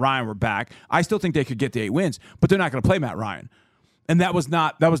and Matt Ryan were back, I still think they could get to 8 wins, but they're not going to play Matt Ryan. And that was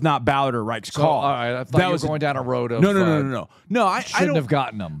not Ballard or Reich's So, call. all right, I thought that you were was going down a road of No, I shouldn't don't have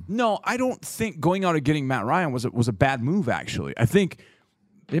gotten him. No, I don't think going out and getting Matt Ryan was a bad move. Actually, I think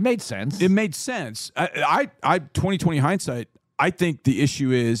It made sense. it made sense. I 2020 hindsight. I think the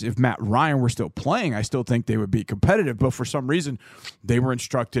issue is if Matt Ryan were still playing, I still think they would be competitive. But for some reason, they were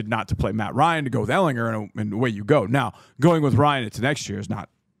instructed not to play Matt Ryan, to go with Ellinger, and away you go. Now, going with Ryan into next year is not.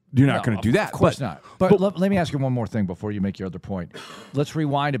 You're not going to do that. Of course not. But let me ask you one more thing before you make your other point. Let's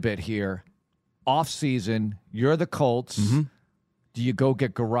rewind a bit here. Off season, you're the Colts. Mm-hmm. Do you go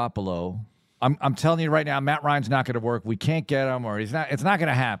get Garoppolo? I'm telling you right now, Matt Ryan's not going to work. We can't get him, or he's not. It's not going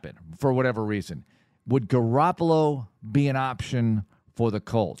to happen for whatever reason. Would Garoppolo be an option for the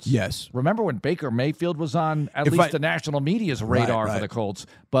Colts? Yes. Remember when Baker Mayfield was on at least the national media's radar for the Colts?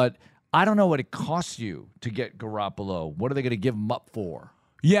 But I don't know what it costs you to get Garoppolo. What are they going to give him up for?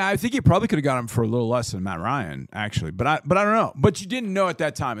 Yeah, I think you probably could have got him for a little less than Matt Ryan, actually. But I don't know. But you didn't know at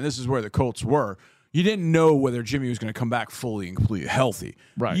that time, and this is where the Colts were. You didn't know whether Jimmy was going to come back fully and completely healthy.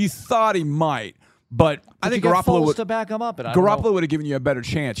 Right. You thought he might, but I think Garoppolo would to back him up. Garoppolo would have given you a better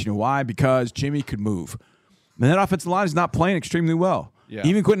chance. You know why? Because Jimmy could move. And that offensive line is not playing extremely well. Yeah.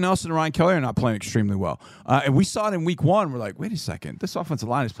 Even Quentin Nelson and Ryan Kelly are not playing extremely well. And we saw it in week 1. We're like, wait a second. This offensive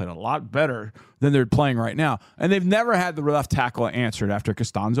line is playing a lot better than they're playing right now. And they've never had the left tackle answered after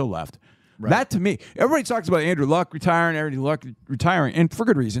Costanzo left. Right. That, to me, everybody talks about Andrew Luck retiring, and for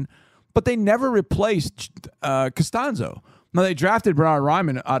good reason. But they never replaced Costanzo. Now, they drafted Bernard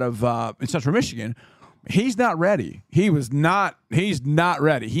Ryman out of in Central Michigan. He's not ready. He's not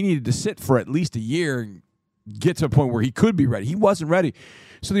ready. He needed to sit for at least a year and get to a point where he could be ready. He wasn't ready.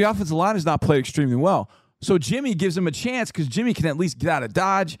 So the offensive line has not played extremely well. So Jimmy gives him a chance because Jimmy can at least get out of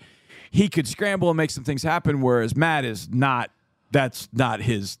dodge. He could scramble and make some things happen, whereas Matt is not. That's not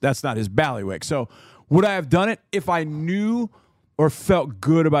his bailiwick. So would I have done it if I knew or felt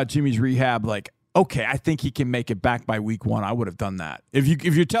good about Jimmy's rehab? Like, okay, I think he can make it back by week 1. I would have done that. If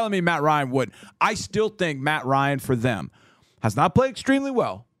you're telling me Matt Ryan would, I still think Matt Ryan for them has not played extremely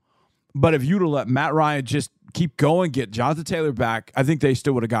well. But if you'd have let Matt Ryan just keep going, get Jonathan Taylor back, I think they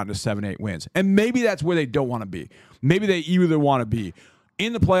still would have gotten to 7-8 wins. And maybe that's where they don't want to be. Maybe they either want to be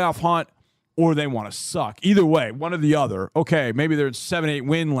in the playoff hunt or they want to suck. Either way, one or the other. Okay, maybe they're in 7-8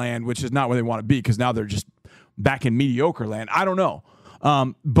 win land, which is not where they want to be because now they're just back in mediocre land. I don't know.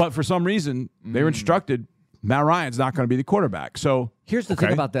 But for some reason, they were instructed Matt Ryan's not going to be the quarterback. So here's the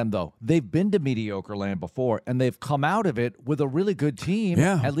thing about them, though. They've been to mediocre land before, and they've come out of it with a really good team,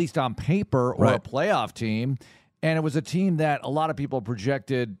 at least on paper, or a playoff team. And it was a team that a lot of people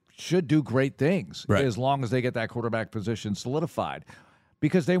projected should do great things as long as they get that quarterback position solidified.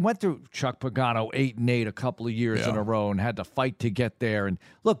 Because they went through Chuck Pagano 8-8 a couple of years in a row and had to fight to get there. And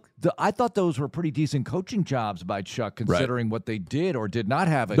look, I thought those were pretty decent coaching jobs by Chuck, considering what they did or did not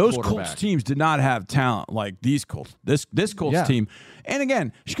have at those quarterback. Colts teams did not have talent like these Colts. This Colts team. And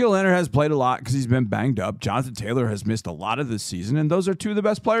again, Shaquille Leonard has played a lot because he's been banged up. Jonathan Taylor has missed a lot of this season, and those are two of the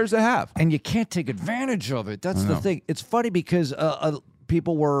best players they have. And you can't take advantage of it. That's the thing. It's funny because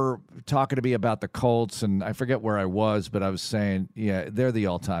people were talking to me about the Colts, and I forget where I was, but I was saying, they're the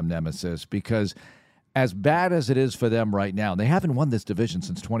all-time nemesis because as bad as it is for them right now, they haven't won this division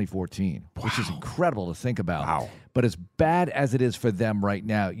since 2014, which is incredible to think about. Wow. But as bad as it is for them right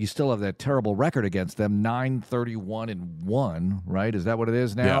now, you still have that terrible record against them, 9-31-1, right? Is that what it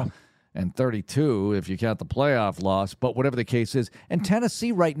is now? Yeah. And 32 if you count the playoff loss, but whatever the case is. And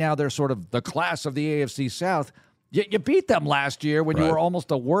Tennessee right now, they're sort of the class of the AFC South. You beat them last year when you were almost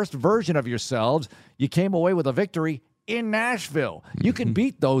the worst version of yourselves. You came away with a victory in Nashville. You can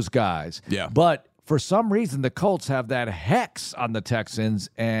beat those guys. Yeah. But for some reason, the Colts have that hex on the Texans,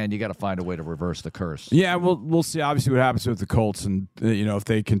 and you got to find a way to reverse the curse. Yeah, we'll see obviously what happens with the Colts, and if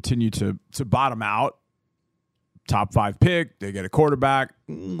they continue to bottom out, top 5 pick, they get a quarterback.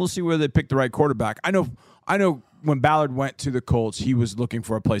 We'll see where they pick the right quarterback. I know when Ballard went to the Colts, he was looking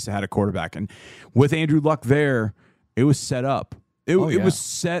for a place that had a quarterback. And with Andrew Luck there, it was set up. It was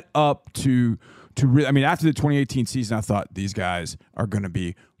set up to really, I mean, after the 2018 season, I thought these guys are going to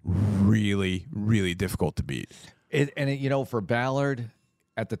be really, really difficult to beat. For Ballard,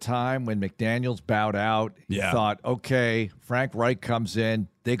 at the time when McDaniels bowed out, he thought, okay, Frank Reich comes in.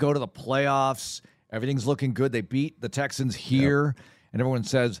 They go to the playoffs. Everything's looking good. They beat the Texans here. And everyone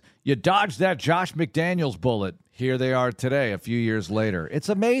says, you dodged that Josh McDaniels bullet. Here they are today, a few years later. It's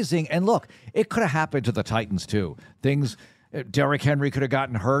amazing. And look, it could have happened to the Titans too. Derrick Henry could have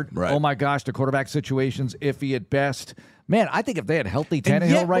gotten hurt. Right. Oh my gosh, the quarterback situation's iffy at best. Man, I think if they had healthy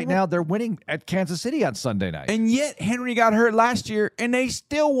Tannehill right now, they're winning at Kansas City on Sunday night. And yet Henry got hurt last year, and they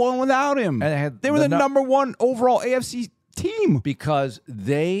still won without him. And they were the number 1 overall AFC team. Because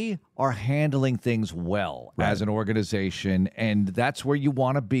they are handling things well as an organization, and that's where you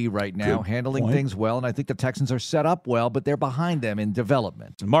want to be right now, Good handling point. things well. And I think the Texans are set up well, but they're behind them in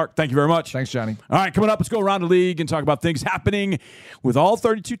development. Mark, thank you very much. Thanks, Johnny. All right, coming up, let's go around the league and talk about things happening with all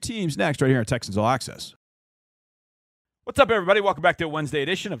 32 teams next right here on Texans All Access. What's up, everybody? Welcome back to a Wednesday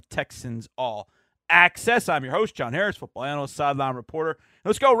edition of Texans All Access. I'm your host, John Harris, football analyst, sideline reporter.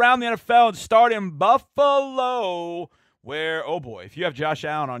 Let's go around the NFL and start in Buffalo, where, oh boy, if you have Josh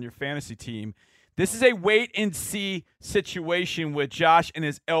Allen on your fantasy team, this is a wait-and-see situation with Josh and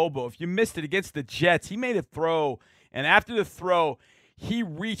his elbow. If you missed it against the Jets, he made a throw, and after the throw, he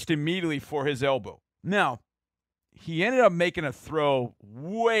reached immediately for his elbow. Now, he ended up making a throw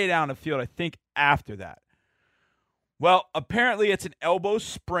way down the field, I think, after that. Well, apparently it's an elbow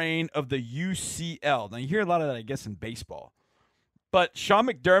sprain of the UCL. Now, you hear a lot of that, I guess, in baseball. But Sean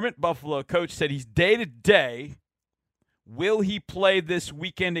McDermott, Buffalo coach, said he's day-to-day. Will he play this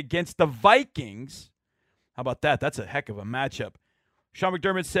weekend against the Vikings? How about that? That's a heck of a matchup. Sean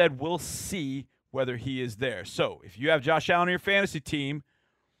McDermott said, we'll see whether he is there. So, if you have Josh Allen on your fantasy team,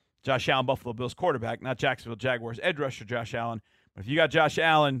 Josh Allen, Buffalo Bills quarterback, not Jacksonville Jaguars edge rusher Josh Allen. But if you got Josh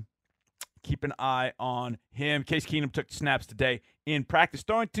Allen, keep an eye on him. Case Keenum took snaps today in practice,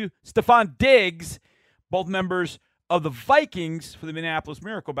 throwing to Stephon Diggs, both members of the Vikings for the Minneapolis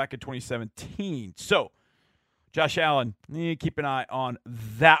Miracle back in 2017. So, Josh Allen, keep an eye on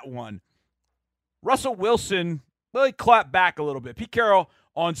that one. Russell Wilson really clapped back a little bit. Pete Carroll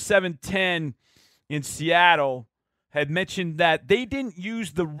on 710 in Seattle had mentioned that they didn't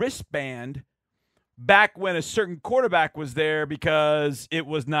use the wristband back when a certain quarterback was there because it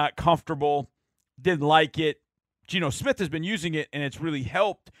was not comfortable, didn't like it. Geno Smith has been using it, and it's really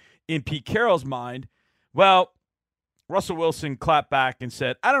helped in Pete Carroll's mind. Well, Russell Wilson clapped back and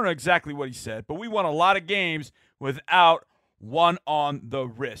said, I don't know exactly what he said, but we won a lot of games without one on the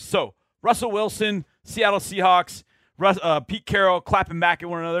wrist. So, Russell Wilson, Seattle Seahawks, Pete Carroll clapping back at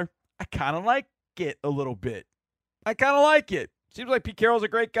one another. I kind of like it a little bit. I kind of like it. Seems like Pete Carroll's a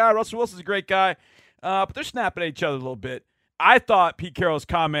great guy. Russell Wilson's a great guy. But they're snapping at each other a little bit. I thought Pete Carroll's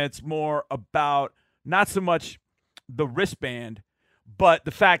comments more about not so much the wristband, but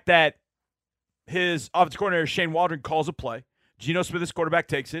the fact that his offensive coordinator, Shane Waldron, calls a play. Geno Smith, his quarterback,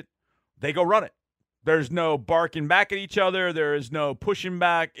 takes it. They go run it. There's no barking back at each other. There is no pushing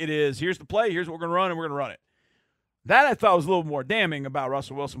back. It is, here's the play, here's what we're going to run, and we're going to run it. That I thought was a little more damning about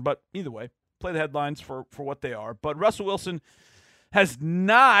Russell Wilson, but either way, play the headlines for what they are. But Russell Wilson has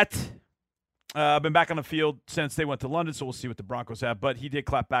not been back on the field since they went to London, so we'll see what the Broncos have. But he did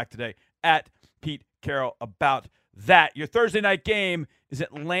clap back today at Pete Carroll about that. Your Thursday night game is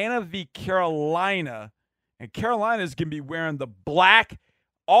Atlanta v. Carolina, and Carolina's going to be wearing the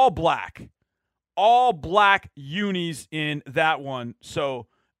all black unis in that one. So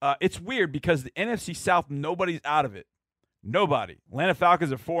it's weird because the NFC South, nobody's out of it. Nobody. Atlanta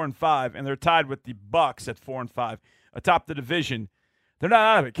Falcons are 4-5, and they're tied with the Bucs at 4-5 atop the division. They're not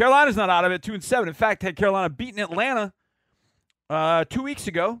out of it. Carolina's not out of it, 2-7. In fact, had Carolina beaten Atlanta 2 weeks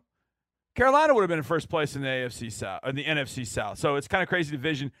ago, Carolina would have been in first place in the AFC South, in the NFC South. So it's kind of crazy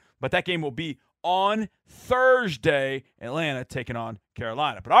division, but that game will be on Thursday. Atlanta taking on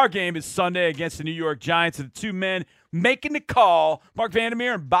Carolina. But our game is Sunday against the New York Giants, and the two men making the call, Mark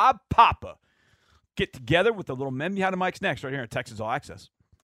Vandermeer and Bob Papa, get together with the little men behind the mics next right here at Texans All Access.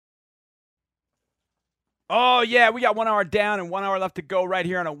 Oh, yeah, we got 1 hour down and 1 hour left to go right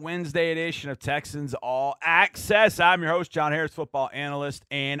here on a Wednesday edition of Texans All Access. I'm your host, John Harris, football analyst,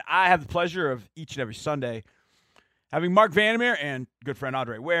 and I have the pleasure of each and every Sunday having Mark Vandermeer and good friend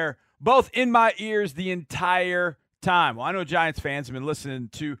Andre Ware both in my ears the entire time. Well, I know Giants fans have been listening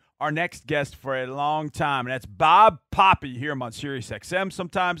to our next guest for a long time, and that's Bob Papa. You hear him on Sirius XM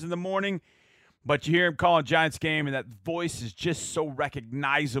sometimes in the morning, but you hear him calling Giants game, and that voice is just so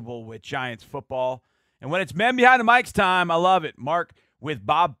recognizable with Giants football. And when it's men behind the mics time, I love it. Mark with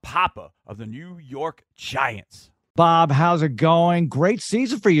Bob Papa of the New York Giants. Bob, how's it going? Great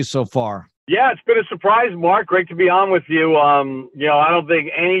season for you so far. Yeah, it's been a surprise, Mark. Great to be on with you. I don't think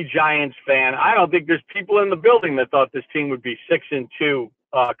any Giants fan, I don't think there's people in the building that thought this team would be 6-2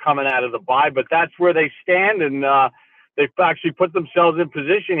 coming out of the bye, but that's where they stand, and they've actually put themselves in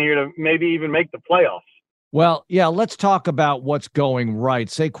position here to maybe even make the playoffs. Well, yeah, let's talk about what's going right.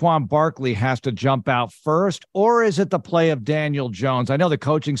 Saquon Barkley has to jump out first, or is it the play of Daniel Jones? I know the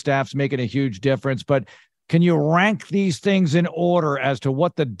coaching staff's making a huge difference, but can you rank these things in order as to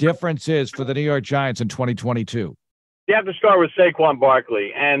what the difference is for the New York Giants in 2022? You have to start with Saquon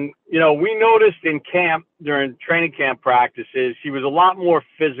Barkley. And, we noticed in camp, during training camp practices, he was a lot more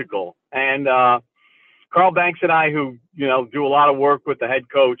physical. And Carl Banks and I, who, do a lot of work with the head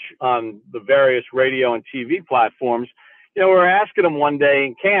coach on the various radio and TV platforms, we were asking him one day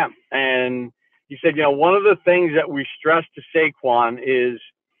in camp, and he said, one of the things that we stress to Saquon is,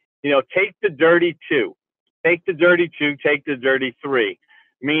 take the dirty two. Take the dirty two, take the dirty three.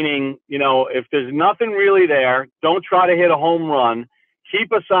 Meaning, if there's nothing really there, don't try to hit a home run.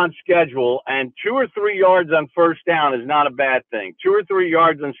 Keep us on schedule, and 2 or 3 yards on first down is not a bad thing. 2 or 3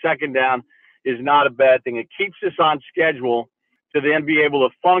 yards on second down is not a bad thing. It keeps us on schedule to then be able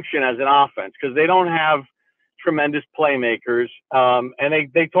to function as an offense, because they don't have tremendous playmakers. And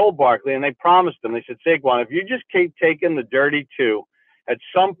they told Barkley, and they promised him, they said, Saquon, if you just keep taking the dirty two, at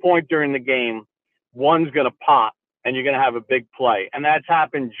some point during the game, one's going to pop, and you're going to have a big play. And that's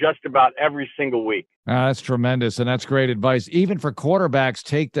happened just about every single week. That's tremendous, and that's great advice. Even for quarterbacks,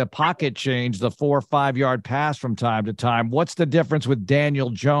 take the pocket change, the 4 or 5 yard pass from time to time. What's the difference with Daniel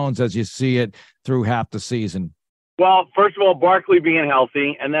Jones as you see it through half the season? Well, first of all, Barkley being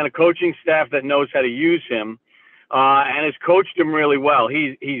healthy, and then a coaching staff that knows how to use him and has coached him really well.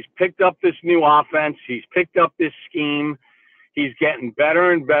 He's picked up this new offense. He's picked up this scheme. He's getting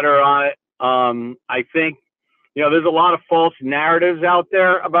better and better on it. I think, there's a lot of false narratives out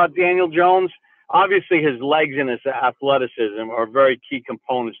there about Daniel Jones. Obviously, his legs and his athleticism are very key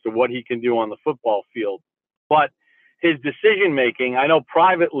components to what he can do on the football field. But his decision-making, I know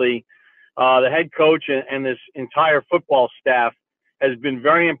privately, the head coach and this entire football staff has been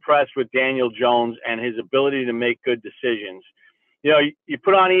very impressed with Daniel Jones and his ability to make good decisions. You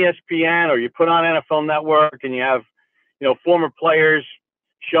put on ESPN or you put on NFL Network and you have, former players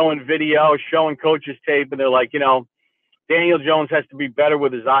showing video, showing coaches tape, and they're like, Daniel Jones has to be better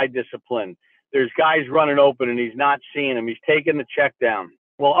with his eye discipline. There's guys running open and he's not seeing them. He's taking the check down.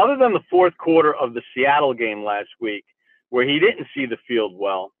 Well, other than the fourth quarter of the Seattle game last week, where he didn't see the field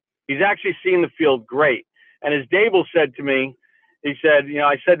well, he's actually seen the field great. And as Dable said to me, he said,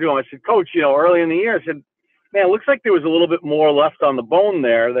 I said to him, I said, Coach, early in the year, I said, man, it looks like there was a little bit more left on the bone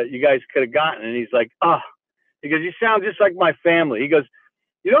there that you guys could have gotten. And he's like, he goes, you sound just like my family. He goes,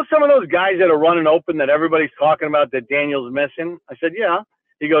 some of those guys that are running open that everybody's talking about that Daniel's missing? I said, yeah.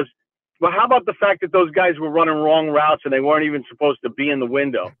 He goes, well, how about the fact that those guys were running wrong routes and they weren't even supposed to be in the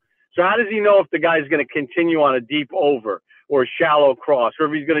window? So how does he know if the guy's going to continue on a deep over or a shallow cross, or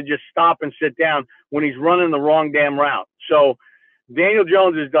if he's going to just stop and sit down when he's running the wrong damn route? So Daniel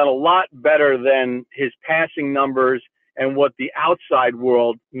Jones has done a lot better than his passing numbers and what the outside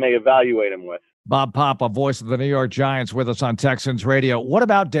world may evaluate him with. Bob Papa, voice of the New York Giants, with us on Texans Radio. What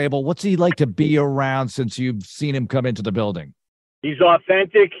about Dable? What's he like to be around since you've seen him come into the building? He's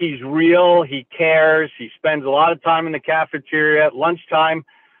authentic. He's real. He cares. He spends a lot of time in the cafeteria at lunchtime.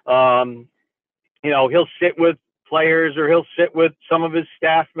 He'll sit with players, or he'll sit with some of his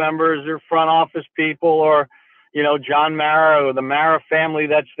staff members or front office people, or, John Mara or the Mara family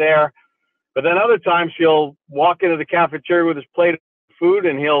that's there. But then other times he'll walk into the cafeteria with his plate of food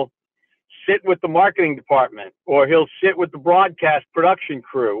and he'll sit with the marketing department, or he'll sit with the broadcast production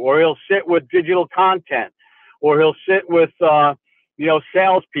crew, or he'll sit with digital content, or he'll sit with,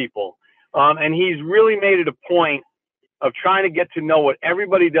 salespeople. And he's really made it a point of trying to get to know what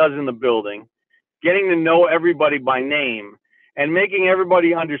everybody does in the building, getting to know everybody by name, and making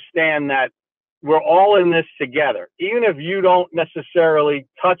everybody understand that we're all in this together. Even if you don't necessarily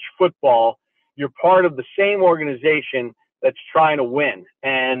touch football, you're part of the same organization that's trying to win.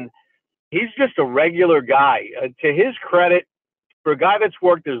 And he's just a regular guy. To his credit, for a guy that's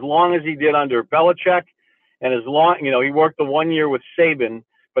worked as long as he did under Belichick, and as long, he worked the 1 year with Saban,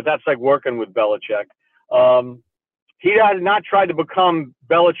 but that's like working with Belichick. He has not tried to become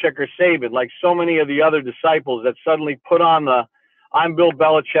Belichick or Saban like so many of the other disciples that suddenly put on the I'm Bill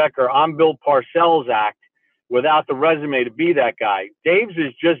Belichick or I'm Bill Parcells act without the resume to be that guy. Dave's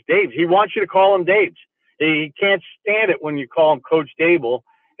is just Dave's. He wants you to call him Dave's. He can't stand it when you call him Coach Dable.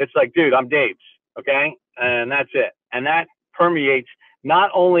 It's like, dude, I'm Dave's, okay? And that's it. And that permeates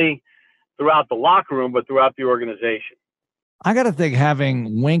not only throughout the locker room, but throughout the organization. I got to think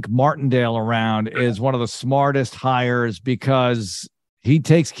having Wink Martindale around is one of the smartest hires because he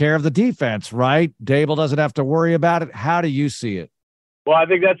takes care of the defense, right? Dable doesn't have to worry about it. How do you see it? Well, I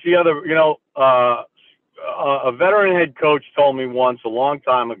think that's the other, a veteran head coach told me once a long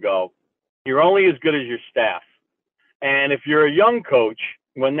time ago, you're only as good as your staff. And if you're a young coach,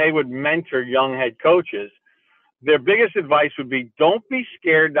 when they would mentor young head coaches, their biggest advice would be don't be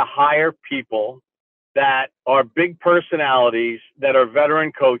scared to hire people that are big personalities that are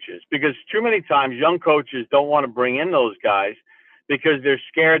veteran coaches, because too many times young coaches don't want to bring in those guys because they're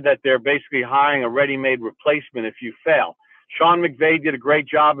scared that they're basically hiring a ready-made replacement if you fail. Sean McVay did a great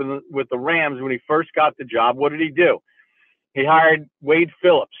job with the Rams when he first got the job. What did he do? He hired Wade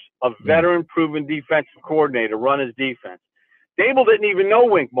Phillips, a veteran proven defensive coordinator, to run his defense. Dable didn't even know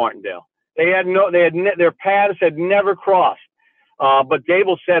Wink Martindale. Their paths had never crossed. But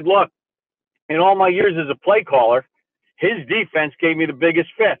Dable said, look, in all my years as a play caller, his defense gave me the biggest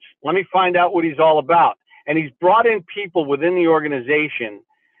fits. Let me find out what he's all about. And he's brought in people within the organization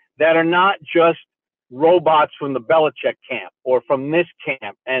that are not just robots from the Belichick camp or from this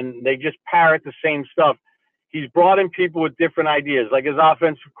camp, and they just parrot the same stuff. He's brought in people with different ideas, like his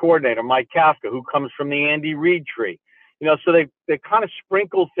offensive coordinator, Mike Kafka, who comes from the Andy Reid tree. So they kind of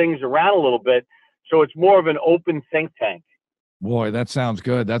sprinkle things around a little bit, so it's more of an open think tank. Boy, that sounds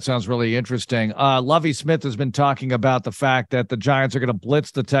good. That sounds really interesting. Lovie Smith has been talking about the fact that the Giants are going to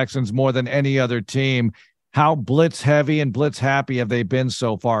blitz the Texans more than any other team. How blitz heavy and blitz happy have they been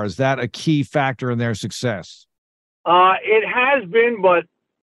so far? Is that a key factor in their success? It has been, but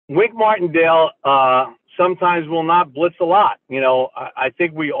Wink Martindale sometimes will not blitz a lot. I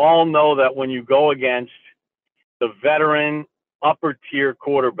think we all know that when you go against the veteran upper tier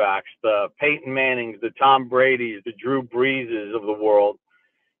quarterbacks, the Peyton Mannings, the Tom Brady's, the Drew Breeses of the world,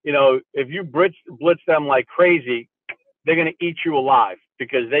 if you blitz them like crazy, they're going to eat you alive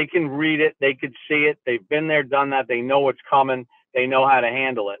because they can read it. They could see it. They've been there, done that. They know what's coming. They know how to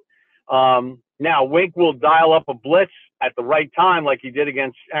handle it. Now, Wink will dial up a blitz at the right time like he did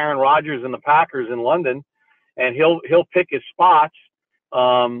against Aaron Rodgers and the Packers in London, and he'll pick his spots.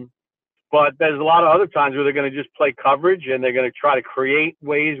 But there's a lot of other times where they're going to just play coverage and they're going to try to create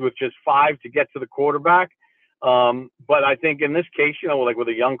ways with just 5 to get to the quarterback. But I think in this case, like with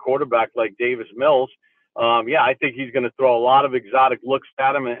a young quarterback like Davis Mills, I think he's going to throw a lot of exotic looks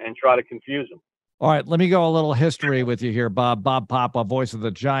at him and try to confuse him. All right, let me go a little history with you here, Bob. Bob Papa, voice of the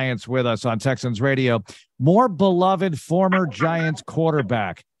Giants, with us on Texans Radio. More beloved former Giants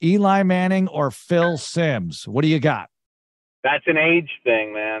quarterback, Eli Manning or Phil Simms? What do you got? That's an age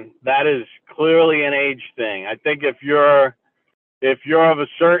thing, man. That is clearly an age thing. I think if you're of a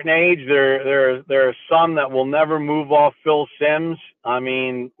certain age, there are some that will never move off Phil Simms. I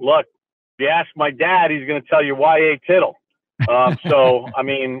mean, look, if you ask my dad, he's going to tell you Y.A. Tittle. So, I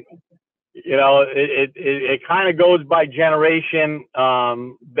mean, it kind of goes by generation.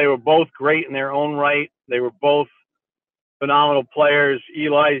 They were both great in their own right. They were both phenomenal players.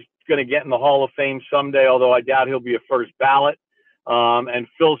 Eli's going to get in the Hall of Fame someday, although I doubt he'll be a first ballot. And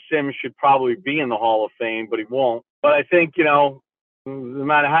Phil Simms should probably be in the Hall of Fame, but he won't. But I think, no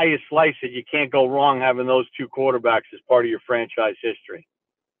matter how you slice it, you can't go wrong having those two quarterbacks as part of your franchise history.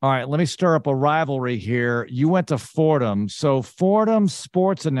 All right, let me stir up a rivalry here. You went to Fordham. So Fordham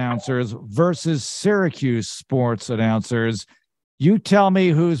sports announcers versus Syracuse sports announcers. You tell me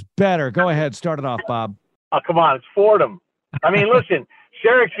who's better. Go ahead. Start it off, Bob. Oh, come on. It's Fordham. I mean, listen,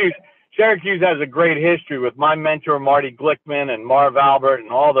 Syracuse has a great history with my mentor, Marty Glickman, and Marv Albert, and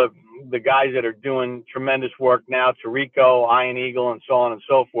all the guys that are doing tremendous work now, Tirico, Iron Eagle, and so on and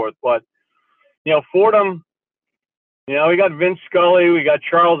so forth. But, Fordham, we got Vince Scully, we got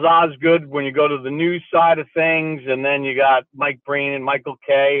Charles Osgood when you go to the news side of things, and then you got Mike Breen and Michael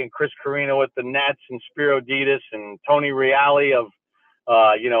Kay and Chris Carino with the Nets and Spiro Ditas and Tony Reale of,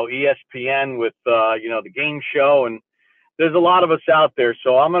 ESPN with, the game show. And there's a lot of us out there.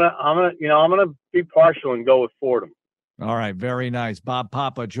 So I'm gonna be partial and go with Fordham. All right. Very nice. Bob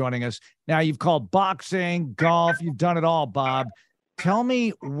Papa joining us. Now you've called boxing, golf. You've done it all, Bob. Tell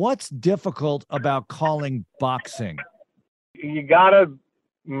me what's difficult about calling boxing. You got to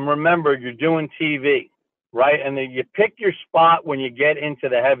remember you're doing TV, right? And then you pick your spot when you get into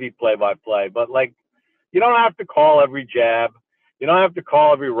the heavy play-by-play. But, you don't have to call every jab. You don't have to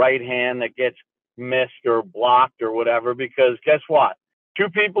call every right hand that gets missed or blocked or whatever, because guess what? Two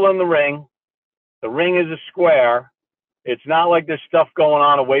people in the ring. The ring is a square. It's not like there's stuff going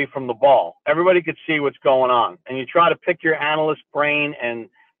on away from the ball. Everybody could see what's going on. And you try to pick your analyst's brain and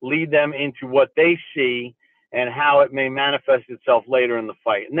lead them into what they see and how it may manifest itself later in the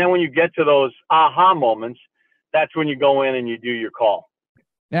fight. And then when you get to those aha moments, that's when you go in and you do your call.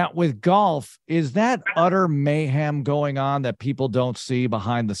 Now, with golf, is that utter mayhem going on that people don't see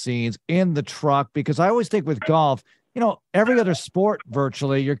behind the scenes in the truck? Because I always think with golf, every other sport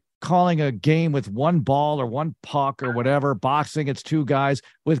virtually, you're calling a game with one ball or one puck or whatever. Boxing, it's two guys.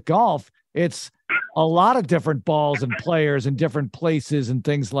 With golf, it's a lot of different balls and players in different places and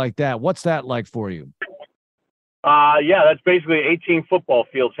things like that. What's that like for you? That's basically 18 football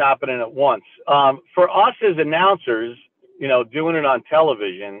fields happening at once. For us as announcers, doing it on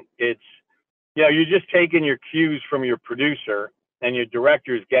television, it's, you're just taking your cues from your producer and your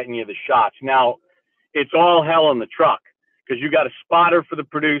director's getting you the shots. Now, it's all hell in the truck because you got a spotter for the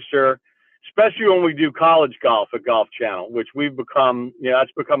producer, especially when we do college golf at Golf Channel, which we've become,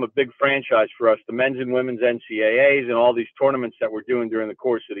 that's become a big franchise for us, the men's and women's NCAAs and all these tournaments that we're doing during the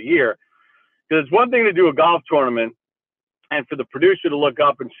course of the year. Because it's one thing to do a golf tournament and for the producer to look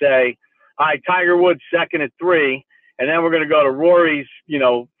up and say, all right, Tiger Woods second at 3, and then we're going to go to Rory's,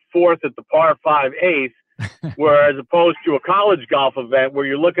 fourth at the par 5 eighth, whereas opposed to a college golf event where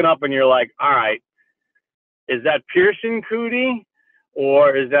you're looking up and you're like, all right, is that Pearson Cootie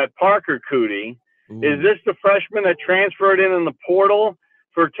or is that Parker Cootie? Ooh. Is this the freshman that transferred in the portal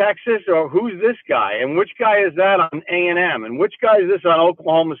for Texas, or who's this guy? And which guy is that on A&M? And which guy is this on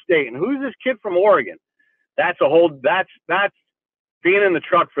Oklahoma State? And who's this kid from Oregon? That's being in the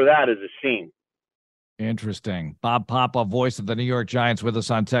truck for that is a scene. Interesting. Bob Papa, voice of the New York Giants, with us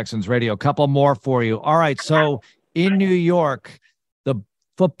on Texans Radio. A couple more for you. All right, so in New York, the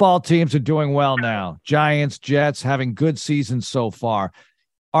football teams are doing well now. Giants, Jets, having good seasons so far.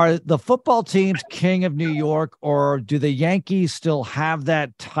 Are the football teams king of New York, or do the Yankees still have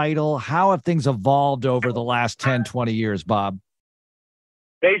that title? How have things evolved over the last 10, 20 years, Bob?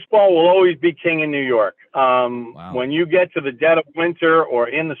 Baseball will always be king in New York. Wow. When you get to the dead of winter or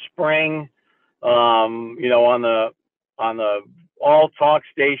in the spring, on the all talk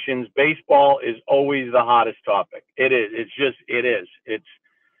stations, baseball is always the hottest topic. It is. It is. It's,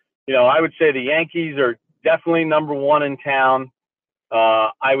 I would say the Yankees are definitely number one in town.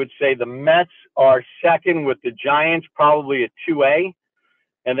 I would say the Mets are second, with the Giants probably a 2A.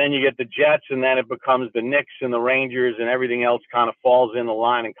 And then you get the Jets, and then it becomes the Knicks and the Rangers, and everything else kind of falls in the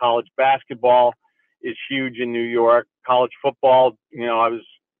line. And college basketball is huge in New York. College football, I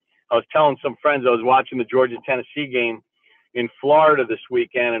was telling some friends I was watching the Georgia-Tennessee game in Florida this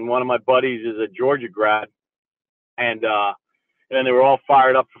weekend, and one of my buddies is a Georgia grad. And then they were all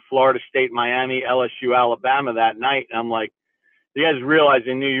fired up for Florida State, Miami, LSU, Alabama that night. And I'm like, you guys realize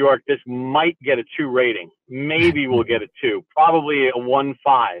in New York, this might get a 2 rating. Maybe we'll get a 2, probably a 1.5.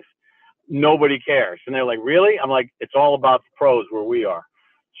 Nobody cares. And they're like, really? I'm like, it's all about the pros where we are.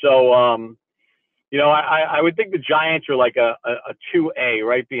 So, I would think the Giants are like a 2A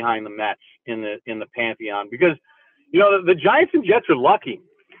right behind the Mets in the pantheon, because, the Giants and Jets are lucky.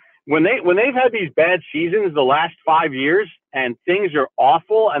 When they've had these bad seasons the last 5 years and things are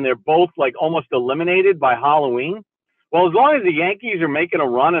awful and they're both like almost eliminated by Halloween. Well, as long as the Yankees are making a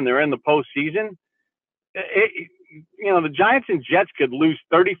run and they're in the postseason, the Giants and Jets could lose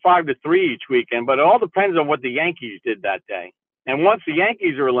 35-3 each weekend, but it all depends on what the Yankees did that day. And once the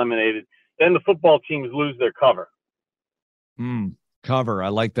Yankees are eliminated, then the football teams lose their cover. Cover. I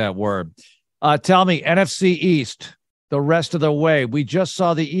like that word. Tell me, NFC East, the rest of the way. We just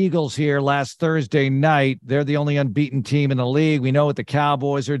saw the Eagles here last Thursday night. They're the only unbeaten team in the league. We know what the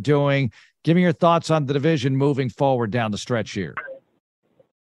Cowboys are doing. Give me your thoughts on the division moving forward down the stretch here.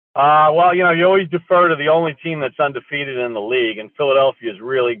 Well, you always defer to the only team that's undefeated in the league, and Philadelphia is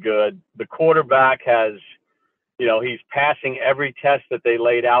really good. The quarterback has, he's passing every test that they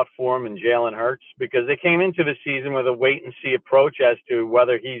laid out for him in Jalen Hurts, because they came into the season with a wait-and-see approach as to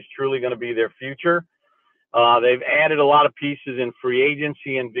whether he's truly going to be their future. They've added a lot of pieces in free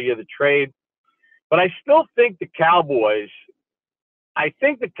agency and via the trade. But I still think the Cowboys are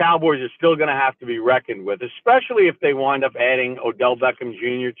still going to have to be reckoned with, especially if they wind up adding Odell Beckham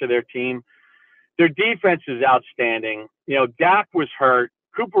Jr. to their team. Their defense is outstanding. Dak was hurt.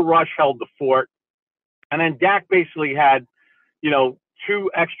 Cooper Rush held the fort. And then Dak basically had, 2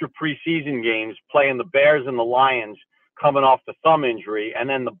 extra preseason games playing the Bears and the Lions, coming off the thumb injury, and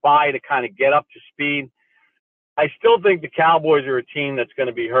then the bye to kind of get up to speed. I still think the Cowboys are a team that's going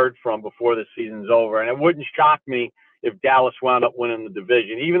to be heard from before the season's over. And it wouldn't shock me if Dallas wound up winning the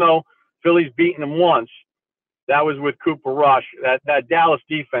division. Even though Philly's beaten them once, that was with Cooper Rush. That Dallas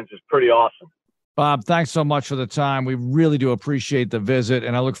defense is pretty awesome. Bob, thanks so much for the time. We really do appreciate the visit,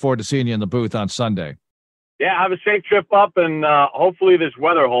 and I look forward to seeing you in the booth on Sunday. Yeah, have a safe trip up, and hopefully this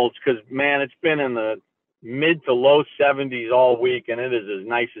weather holds, because, man, it's been in the mid to low 70s all week, and it is as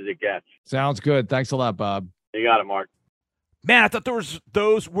nice as it gets. Sounds good. Thanks a lot, Bob. You got it, Mark. Man, I thought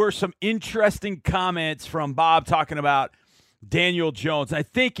those were some interesting comments from Bob talking about Daniel Jones. I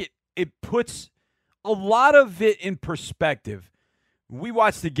think it puts a lot of it in perspective. We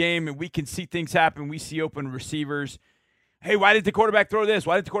watch the game and we can see things happen. We see open receivers. Hey, why did the quarterback throw this?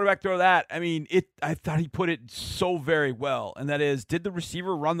 Why did the quarterback throw that? I mean, I thought he put it so very well, and that is, did the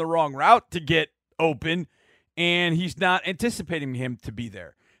receiver run the wrong route to get open, and he's not anticipating him to be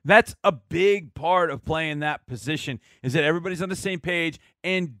there? That's a big part of playing that position, is that everybody's on the same page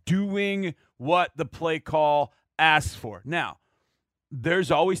and doing what the play call asks for. Now,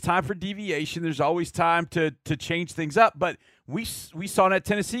 there's always time for deviation. There's always time to change things up. But we saw in that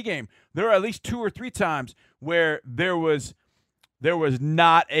Tennessee game, there were at least 2 or 3 times where there was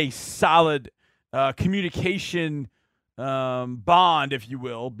not a solid communication bond, if you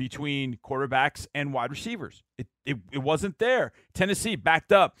will, between quarterbacks and wide receivers. It wasn't there. Tennessee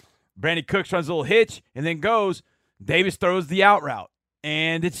backed up. Brandon Cooks runs a little hitch and then goes. Davis throws the out route.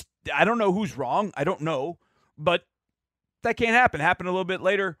 And I don't know who's wrong. I don't know. But that can't happen. It happened a little bit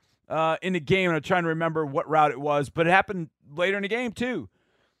later in the game, and I'm trying to remember what route it was, but it happened later in the game too.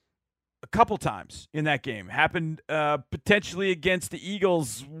 A couple times in that game. Happened potentially against the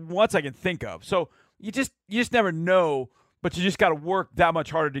Eagles once I can think of. So you just never know, but you just got to work that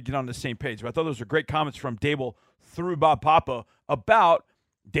much harder to get on the same page. But I thought those were great comments from Dable through Bob Papa about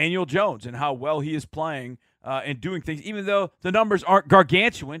Daniel Jones and how well he is playing and doing things. Even though the numbers aren't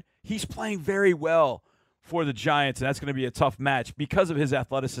gargantuan, he's playing very well for the Giants, and that's going to be a tough match because of his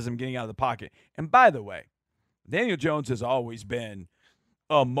athleticism getting out of the pocket. And by the way, Daniel Jones has always been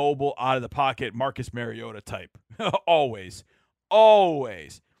a mobile, out-of-the-pocket Marcus Mariota type. Always.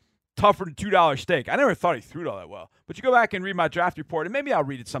 Tougher than $2 steak. I never thought he threw it all that well. But you go back and read my draft report, and maybe I'll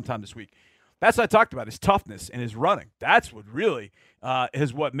read it sometime this week. That's what I talked about, his toughness and his running. That's what really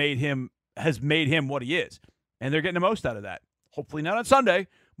has made him what he is. And they're getting the most out of that. Hopefully not on Sunday,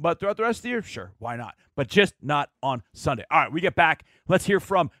 but throughout the rest of the year, sure, why not? But just not on Sunday. All right, we get back. Let's hear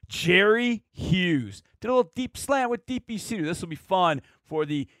from Jerry Hughes. Did a little deep slant with DP2. This will be fun for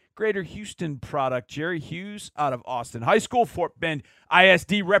the Greater Houston product. Jerry Hughes out of Austin High School, Fort Bend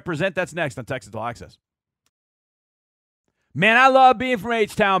ISD represent. That's next on Texas All Access. Man, I love being from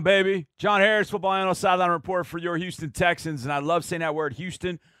H-Town, baby. John Harris, football analyst, sideline reporter for your Houston Texans, and I love saying that word,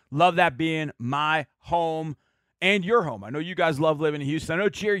 Houston. Love that being my home and your home. I know you guys love living in Houston. I know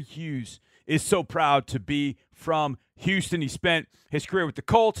Jerry Hughes is so proud to be from Houston. He spent his career with the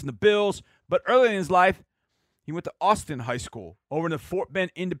Colts and the Bills, but early in his life, he went to Austin High School over in the Fort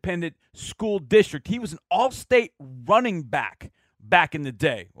Bend Independent School District. He was an all-state running back in the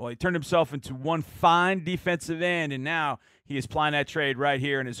day. Well, he turned himself into one fine defensive end, and now he is plying that trade right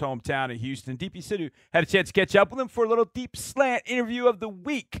here in his hometown of Houston. DP Sidhu had a chance to catch up with him for a little deep slant interview of the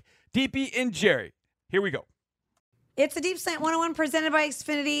week. DP and Jerry, here we go. It's a Deep Slant 101 presented by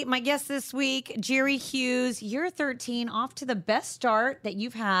Xfinity. My guest this week, Jerry Hughes. You're 13, off to the best start that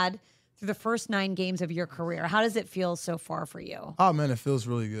you've had through the first 9 games of your career. How does it feel so far for you? Oh, man, it feels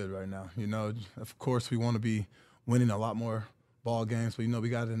really good right now. You know, of course, we want to be winning a lot more ball games, but, you know, we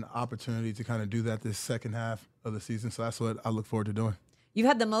got an opportunity to kind of do that this second half of the season, so that's what I look forward to doing. You've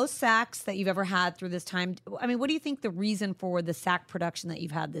had the most sacks that you've ever had through this time. I mean, what do you think the reason for the sack production that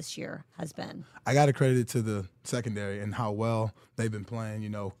you've had this year has been? I got to credit it to the secondary and how well they've been playing, you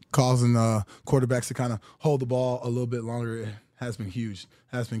know, causing quarterbacks to kind of hold the ball a little bit longer. It has been huge,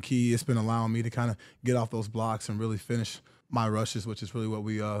 has been key. It's been allowing me to kind of get off those blocks and really finish my rushes, which is really what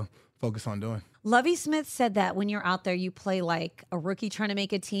we focus on doing. Lovie Smith said that when you're out there, you play like a rookie trying to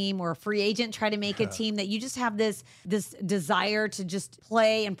make a team or a free agent trying to make a team, that you just have this desire to just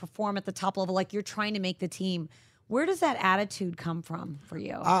play and perform at the top level, like you're trying to make the team. Where does that attitude come from for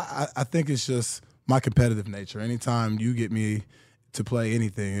you? I think it's just my competitive nature. Anytime you get me to play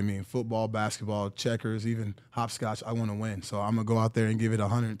anything, I mean, football, basketball, checkers, even hopscotch, I want to win. So I'm going to go out there and give it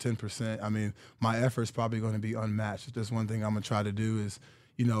 110%. I mean, my effort's probably going to be unmatched. Just one thing I'm going to try to do is,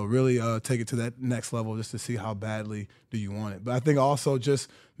 you know, really take it to that next level just to see how badly do you want it. But I think also just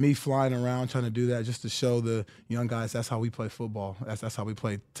me flying around trying to do that just to show the young guys that's how we play football. That's how we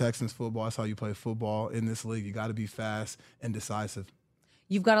play Texans football. That's how you play football in this league. You got to be fast and decisive.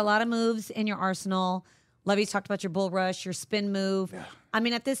 You've got a lot of moves in your arsenal. Lovey's talked about your bull rush, your spin move. Yeah. I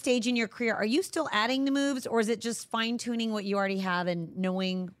mean, at this stage in your career, are you still adding the moves, or is it just fine-tuning what you already have and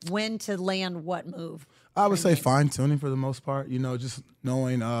knowing when to land what move? I would say fine-tuning for the most part. You know, just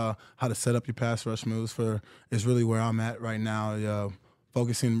knowing how to set up your pass rush moves is really where I'm at right now.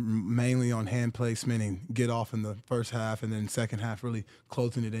 Focusing mainly on hand placement and get off in the first half, and then second half really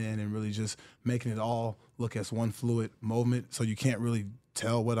closing it in and really just making it all look as one fluid movement, so you can't really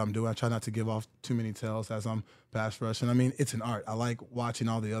tell what I'm doing. I try not to give off too many tells as I'm pass rushing. I mean, it's an art. I like watching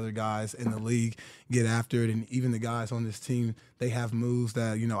all the other guys in the league get after it, and even the guys on this team, they have moves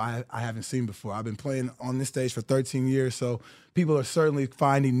that, you know, I haven't seen before. I've been playing on this stage for 13 years, so people are certainly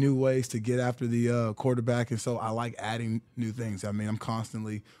finding new ways to get after the quarterback, and so I like adding new things. I mean, I'm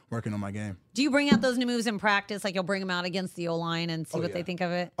constantly working on my game. Do you bring out those new moves in practice? Like you'll bring them out against the O-line and see what they think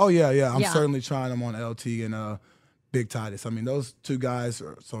of it? Oh, yeah. I'm certainly trying them on LT and Big Titus. I mean, those two guys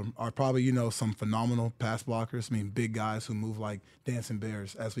are probably, some phenomenal pass blockers. I mean, big guys who move like dancing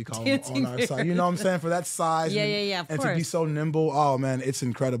bears, as we call them on our side. You know what I'm saying? For that size Yeah, of and course. to be so nimble, oh, man, it's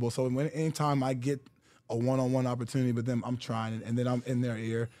incredible. So anytime I get a one-on-one opportunity with them, I'm trying, and then I'm in their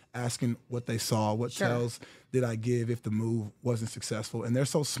ear asking what they saw, what tells did I give if the move wasn't successful. And they're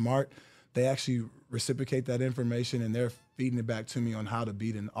so smart, they actually reciprocate that information, and they're feeding it back to me on how to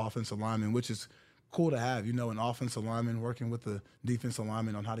beat an offensive lineman, which is cool to have, an offensive lineman working with the defensive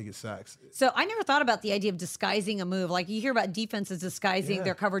lineman on how to get sacks. So I never thought about the idea of disguising a move. Like you hear about defenses disguising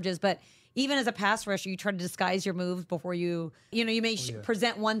their coverages, but even as a pass rusher, you try to disguise your moves before you may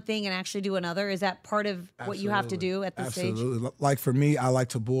present one thing and actually do another. Is that part of what you have to do at this stage? Absolutely. Like for me, I like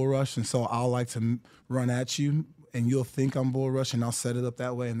to bull rush, and so I'll like to run at you, and you'll think I'm bull rushing. I'll set it up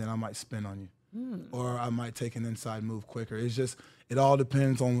that way, and then I might spin on you. Or I might take an inside move quicker. It all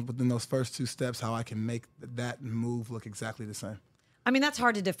depends on within those first two steps how I can make that move look exactly the same. I mean, that's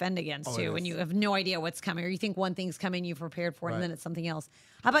hard to defend against too, when you have no idea what's coming, or you think one thing's coming, you've prepared for it, and then it's something else.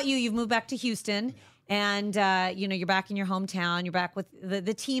 How about you? You've moved back to Houston, and you're back in your hometown. You're back with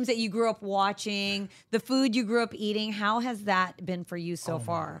the teams that you grew up watching, the food you grew up eating. How has that been for you so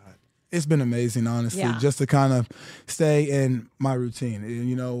far? It's been amazing, honestly, just to kind of stay in my routine.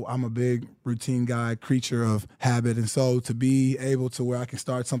 And, I'm a big routine guy, creature of habit. And so to be able to where I can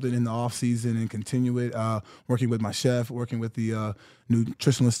start something in the off season and continue it, working with my chef, working with the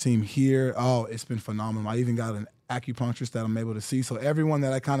nutritionist team here, it's been phenomenal. I even got an acupuncturist that I'm able to see. So everyone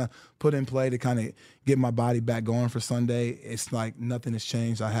that I kind of put in play to kind of get my body back going for Sunday, it's like nothing has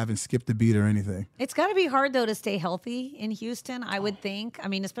changed. I haven't skipped a beat or anything. It's got to be hard, though, to stay healthy in Houston, I would think. I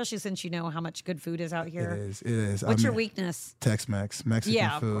mean, especially since you know how much good food is out here. It is. What's your weakness? Tex-Mex,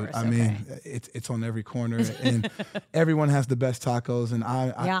 Mexican food. Of course. I mean, it's on every corner, and everyone has the best tacos, and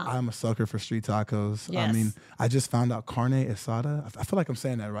I'm a sucker for street tacos. Yes. I mean, I just found out carne asada. I feel like I'm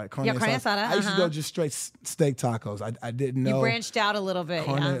saying that right. Carne asada. I used to go just straight steak tacos. I didn't know. You branched out a little bit.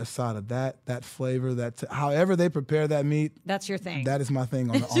 Carne asada, that flavor, however they prepare that meat. That's your thing. That is my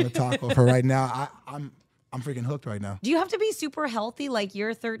thing on the taco for right now. I'm freaking hooked right now. Do you have to be super healthy? Like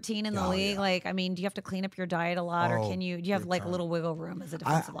you're 13 in the league. Yeah. Like, I mean, do you have to clean up your diet a lot, or do you have like a little wiggle room as a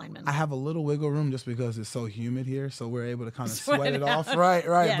defensive lineman? I have a little wiggle room just because it's so humid here, so we're able to kind of sweat it off. Right.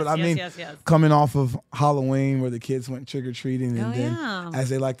 Yes, but I mean, coming off of Halloween where the kids went trick or treating, and then, as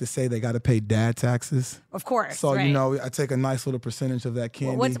they like to say, they got to pay dad taxes. Of course. So I take a nice little percentage of that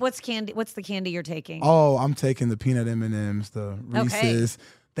candy. What's candy? What's the candy you're taking? Oh, I'm taking the peanut M&Ms, the Reese's.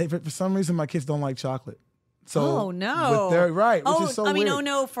 For some reason, my kids don't like chocolate. So no! Which is so weird. Oh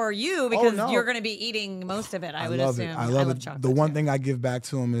no for you because you're going to be eating most of it. I would assume. I love it. Chocolate the one thing I give back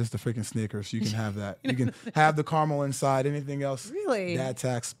to them is the freaking Snickers. You can have that. You can have the caramel inside. Anything else? Really? Dad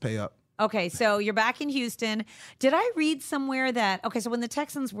tax pay up. Okay, so you're back in Houston. Did I read somewhere that so when the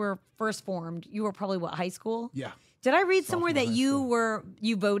Texans were first formed, you were probably high school? Yeah. Did I read somewhere that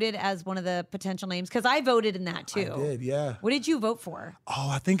you voted as one of the potential names? Because I voted in that too. I did, yeah. What did you vote for? Oh,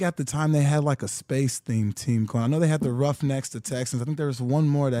 I think at the time they had like a space-themed team going. I know they had the Roughnecks, the Texans. I think there was one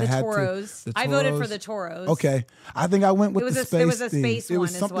more that had Toros. the Toros. I voted for the Toros. Okay. I think I went with the space theme. There was a space theme. It was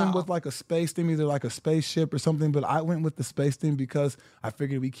one as something well. with like a space theme, either like a spaceship or something, but I went with the space theme because I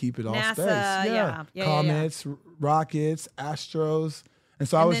figured we keep it all NASA, space. yeah. Comets, rockets, Astros. And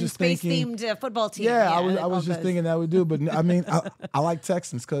so I was just thinking, space-themed football team. Yeah, I was just thinking that would do. But I mean, I like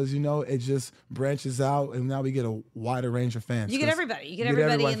Texans because it just branches out, and now we get a wider range of fans. You get everybody. You get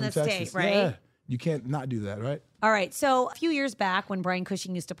everybody in the state, right? Yeah, you can't not do that, right? All right. So a few years back, when Brian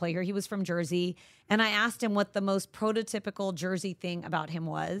Cushing used to play here, he was from Jersey, and I asked him what the most prototypical Jersey thing about him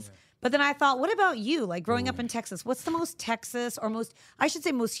was. Yeah. But then I thought, what about you? Like growing up in Texas, what's the most Texas or most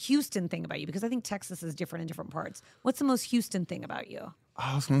Houston thing about you? Because I think Texas is different in different parts. What's the most Houston thing about you?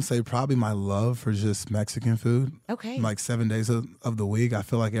 I was going to say probably my love for just Mexican food. Okay. Like 7 days of the week. I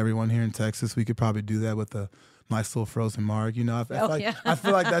feel like everyone here in Texas, we could probably do that with a nice little frozen marg. I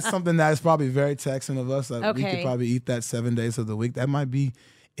feel like that's something that is probably very Texan of us. Like we could probably eat that 7 days of the week. That might be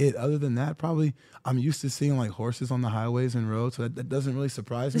it. Other than that, probably I'm used to seeing like horses on the highways and roads, so that doesn't really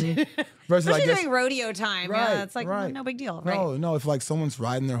surprise me. Versus especially during rodeo time, yeah, it's like no big deal. Right? No, if like someone's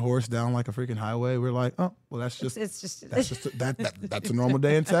riding their horse down like a freaking highway, we're like, oh, well, that's a normal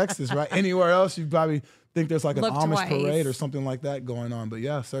day in Texas, right? Anywhere else, you probably think there's like an Amish parade or something like that going on, but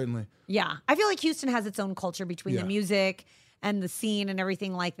yeah, certainly. Yeah, I feel like Houston has its own culture between the music and the scene and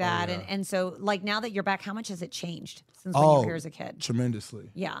everything like that. And so like now that you're back, how much has it changed since when you were here as a kid? Tremendously.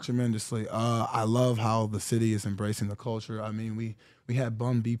 Yeah. Tremendously. I love how the city is embracing the culture. I mean, we had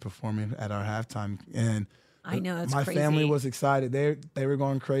Bun B performing at our halftime, and I know, it's my crazy. family was excited. They were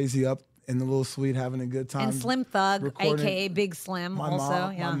going crazy up in the little suite having a good time. And Slim Thug, recording. a.k.a. Big Slim, My also.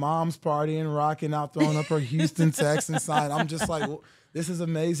 mom, Yeah. my mom's partying, rocking out, throwing up her Houston Texans sign. I'm just like, well, this is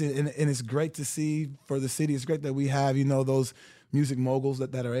amazing, and it's great to see for the city. It's great that we have, those music moguls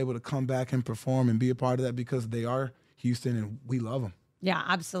that are able to come back and perform and be a part of that because they are Houston and we love them. Yeah,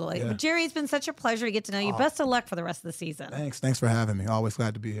 absolutely. Yeah. Well, Jerry, it's been such a pleasure to get to know you. Best of luck for the rest of the season. Thanks for having me. Always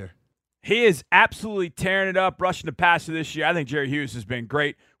glad to be here. He is absolutely tearing it up, rushing the passer this year. I think Jerry Hughes has been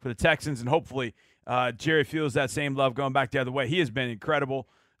great for the Texans, and hopefully Jerry feels that same love going back the other way. He has been incredible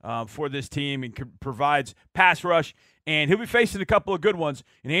for this team and provides pass rush, and he'll be facing a couple of good ones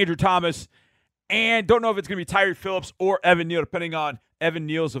in Andrew Thomas, and don't know if it's going to be Tyree Phillips or Evan Neal, depending on Evan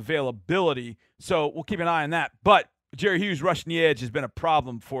Neal's availability. So we'll keep an eye on that. But Jerry Hughes rushing the edge has been a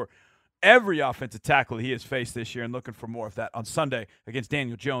problem for every offensive tackle he has faced this year, and looking for more of that on Sunday against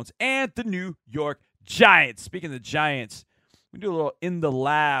Daniel Jones and the New York Giants. Speaking of the Giants, we do a little in the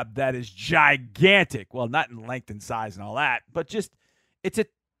lab that is gigantic. Well, not in length and size and all that, but just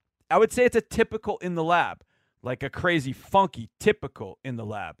I would say it's a typical in the lab, like a crazy, funky, typical in the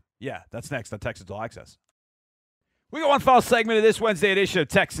lab. Yeah, that's next on Texans All Access. We got one final segment of this Wednesday edition of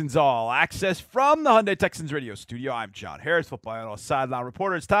Texans All Access from the Hyundai Texans radio studio. I'm John Harris, football analyst, sideline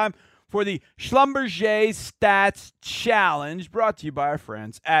reporter. It's time for the Schlumberger Stats Challenge, brought to you by our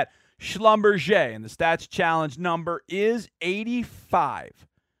friends at Schlumberger. And the Stats Challenge number is 85.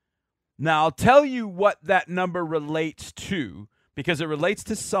 Now, I'll tell you what that number relates to, because it relates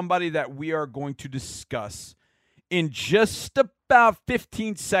to somebody that we are going to discuss in just about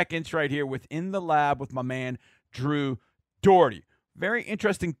 15 seconds right here within the lab with my man, Drew Doherty. Very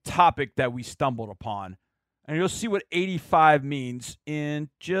interesting topic that we stumbled upon. And you'll see what 85 means in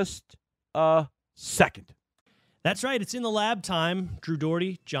just a second. That's right. It's in the lab time. Drew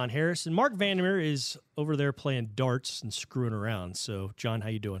Doherty, John Harris, and Mark Vandermeer is over there playing darts and screwing around. So, John, how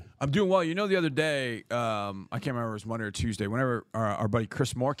you doing? I'm doing well. The other day, I can't remember if it was Monday or Tuesday, whenever our buddy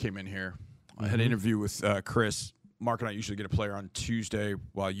Chris Moore came in here, I had an interview with Chris. Mark and I usually get a player on Tuesday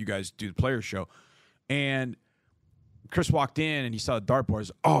while you guys do the player show. And Chris walked in and he saw the dartboard.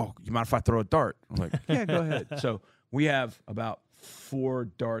 He's, "Oh, you mind if I throw a dart?" I was like, "Yeah, go ahead." So we have about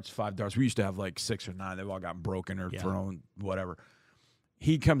 5 darts. We used to have like 6 or 9. They've all gotten broken or thrown, whatever.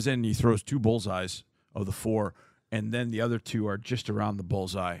 He comes in and he throws 2 bullseyes of the 4, and then the other 2 are just around the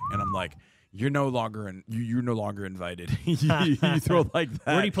bullseye. And I'm like, "You're no longer invited." you throw like that.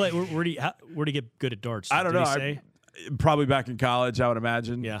 Where do you play? Where do you get good at darts? I don't Did know. he say? Probably back in college, I would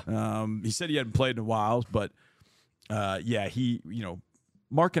imagine. Yeah. He said he hadn't played in a while, but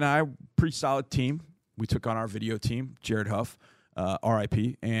Mark and I, pretty solid team. We took on our video team, Jared Huff,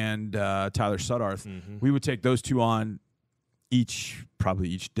 RIP, and Tyler Suddarth. Mm-hmm. We would take those 2 on probably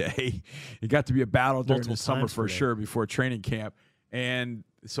each day. It got to be a battle during Multiple the summer times for per day. sure before training camp. And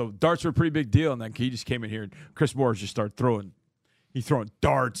so darts were a pretty big deal. And then he just came in here and Chris Moore just started throwing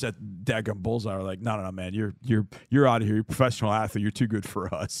darts at daggum bullseye. We're like, no, man, you're out of here. You're a professional athlete. You're too good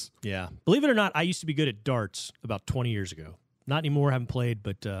for us. Yeah. Believe it or not, I used to be good at darts about 20 years ago. Not anymore. Haven't played,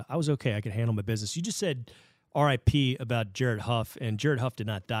 but I was okay. I could handle my business. You just said RIP about Jared Huff, and Jared Huff did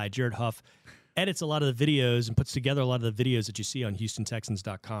not die. Jared Huff edits a lot of the videos and puts together a lot of the videos that you see on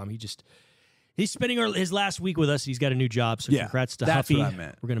HoustonTexans.com. He's spending his last week with us. He's got a new job, so congrats to that's Huffy. what I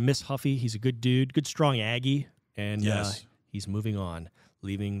meant. We're going to miss Huffy. He's a good dude, good, strong Aggie, and Yes. he's moving on,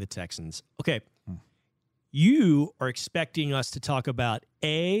 leaving the Texans. Okay, you are expecting us to talk about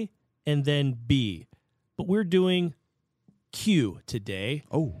A and then B, but we're doing Q today.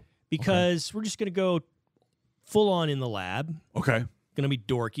 Oh, because we're just going to go full on in the lab. okay. Going to be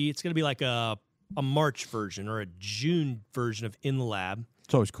dorky. It's going to be like a March version or a June version of In the Lab.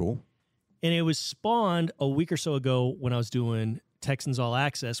 It's always cool. And it was spawned a week or so ago when I was doing Texans All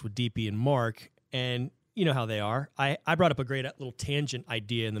Access with DP and Mark. And you know how they are. I brought up a great little tangent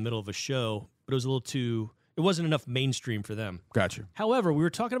idea in the middle of a show, but it wasn't enough mainstream for them. Gotcha. However, we were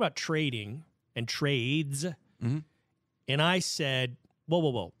talking about trading and trades. Mm-hmm. And I said,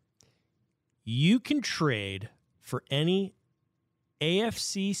 whoa. You can trade for any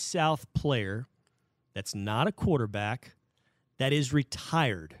AFC South player that's not a quarterback that is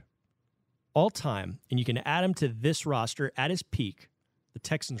retired all time, and you can add him to this roster at his peak, the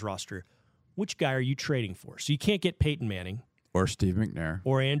Texans roster. Which guy are you trading for? So you can't get Peyton Manning Or Steve McNair.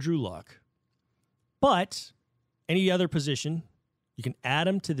 or Andrew Luck. But any other position, you can add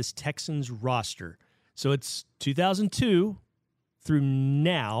him to this Texans roster. So it's 2002 through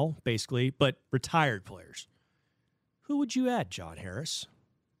now, basically, but retired players. Who would you add, John Harris?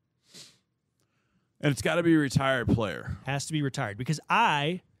 And it's got to be a retired player. Has to be retired because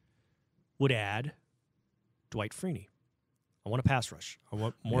I would add Dwight Freeney. I want a pass rush. I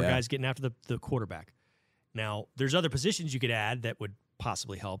want more guys getting after the quarterback. Now, there's other positions you could add that would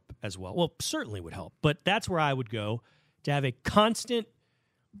possibly help as well. Well, certainly would help. But that's where I would go to have a constant,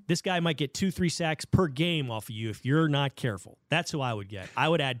 this guy might get 2-3 sacks per game off of you if you're not careful. That's who I would get. I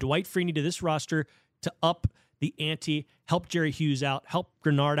would add Dwight Freeney to this roster to up the ante, help Jerry Hughes out, help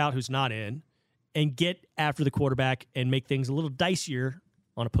Grenard out who's not in, and get after the quarterback and make things a little dicier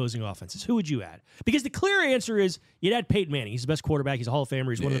on opposing offenses. Who would you add? Because the clear answer is you'd add Peyton Manning. He's the best quarterback. He's a Hall of Famer.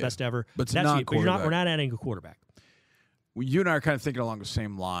 He's one of the best ever. But we're not adding a quarterback. Well, you and I are kind of thinking along the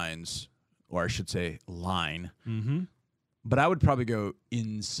same lines, or I should say line. Mm-hmm. But I would probably go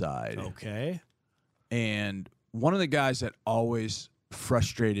inside. Okay. And one of the guys that always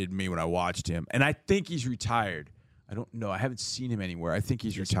frustrated me when I watched him, and I think he's retired. I don't know. I haven't seen him anywhere. I think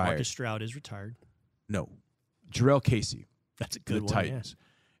he's retired. Marcus Stroud is retired. No. Jarrell Casey. That's a good one. Titans.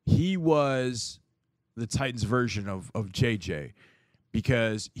 Yeah. He was the Titans version of JJ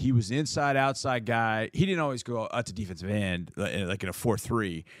because he was inside-outside guy. He didn't always go out to defensive end like in a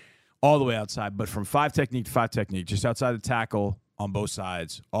 4-3 all the way outside, but from 5 technique to 5 technique, just outside the tackle on both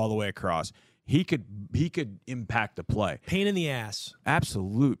sides, all the way across. He could impact the play. Pain in the ass.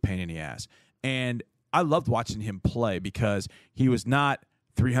 Absolute pain in the ass. And I loved watching him play because he was not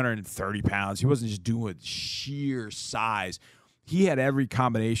 330 pounds. He wasn't just doing sheer size. He had every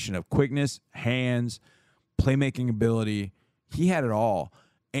combination of quickness, hands, playmaking ability. He had it all.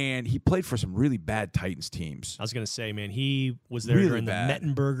 And he played for some really bad Titans teams. I was going to say, man, he was there really during bad. The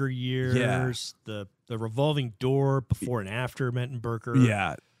Mettenberger years, the revolving door before and after Mettenberger.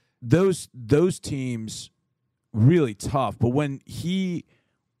 Yeah. Those teams, really tough. But when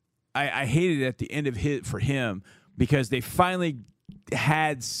I hated it at the end of for him because they finally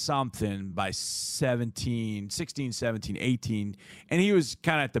had something by 16, 17, 18, and he was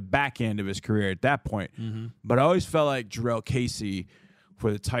kind of at the back end of his career at that point. Mm-hmm. But I always felt like Jarrell Casey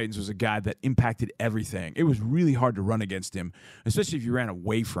for the Titans was a guy that impacted everything. It was really hard to run against him, especially if you ran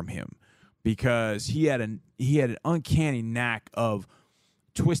away from him, because he had an uncanny knack of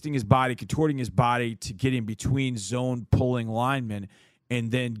twisting his body, contorting his body to get in between zone pulling linemen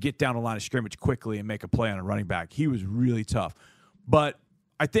and then get down the line of scrimmage quickly and make a play on a running back. He was really tough. But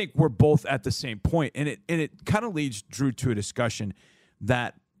I think we're both at the same point, and it kind of leads Drew to a discussion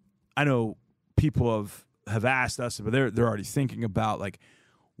that I know people have asked us, but they're already thinking about, like,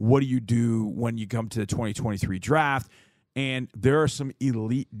 what do you do when you come to the 2023 draft? And there are some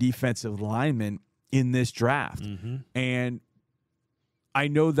elite defensive linemen in this draft. Mm-hmm. And I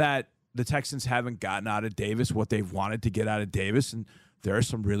know that the Texans haven't gotten out of Davis what they've wanted to get out of Davis, and there are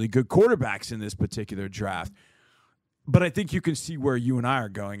some really good quarterbacks in this particular draft. But I think you can see where you and I are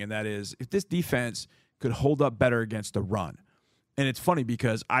going, and that is if this defense could hold up better against the run. And it's funny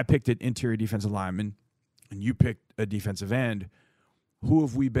because I picked an interior defensive lineman, and you picked a defensive end. Who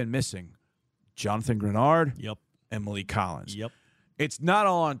have we been missing? Jonathan Grenard and Malik Collins. Yep. It's not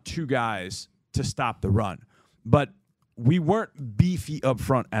all on two guys to stop the run, but we weren't beefy up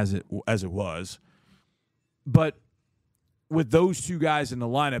front as it was. But with those two guys in the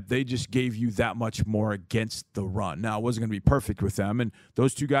lineup, they just gave you that much more against the run. Now, it wasn't going to be perfect with them, and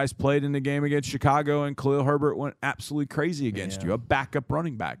those two guys played in the game against Chicago, and Khalil Herbert went absolutely crazy against you, a backup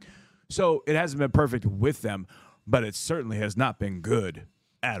running back. So it hasn't been perfect with them, but it certainly has not been good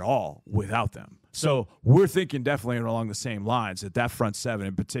at all without them. So we're thinking definitely along the same lines that front seven,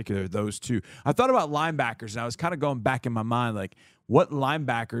 in particular, those two. I thought about linebackers, and I was kind of going back in my mind, like, what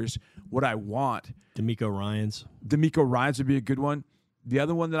linebackers would I want? D'Amico Ryans would be a good one. The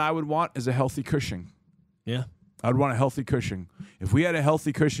other one that I would want is a healthy Cushing. Yeah. I'd want a healthy Cushing. If we had a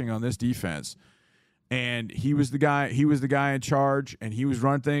healthy Cushing on this defense, and he was the guy in charge, and he was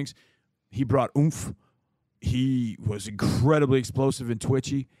running things, he brought oomph. He was incredibly explosive and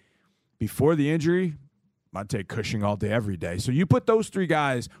twitchy. Before the injury, I'd take Cushing all day, every day. So you put those three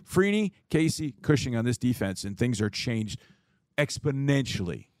guys, Freeney, Casey, Cushing, on this defense, and things are changed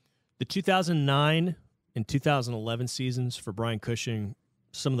exponentially. The 2009 and 2011 seasons for Brian Cushing,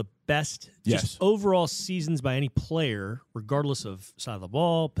 some of the best just overall seasons by any player, regardless of side of the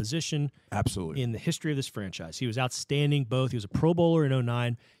ball, position. Absolutely. In the history of this franchise. He was outstanding both. He was a Pro Bowler in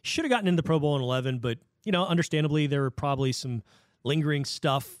 2009. Should have gotten into the Pro Bowl in 2011, but, understandably, there were probably some lingering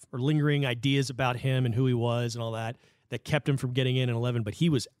stuff or lingering ideas about him and who he was and all that kept him from getting in 2011, but he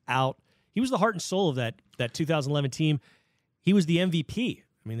was out. He was the heart and soul of that 2011 team. He was the MVP.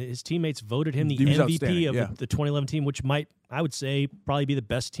 I mean, his teammates voted him the MVP of the 2011 team, which might, I would say, probably be the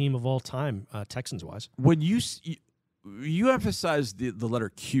best team of all time, Texans-wise. When you emphasized the letter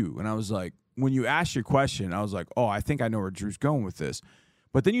Q, and I was like, when you asked your question, I was like, oh, I think I know where Drew's going with this.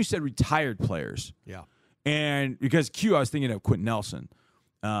 But then you said retired players. Yeah. And because Q, I was thinking of Quentin Nelson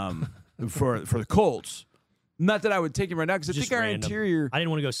for the Colts. Not that I would take him right now because I Just think our random. interior. I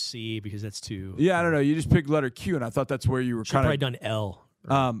didn't want to go C because that's too. Yeah, I don't know. You just picked letter Q, and I thought that's where you were Should have kind probably done L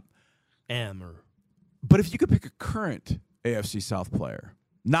or of. M or. But if you could pick a current AFC South player,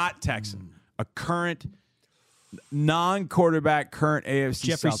 not Texan, a current non-quarterback, current AFC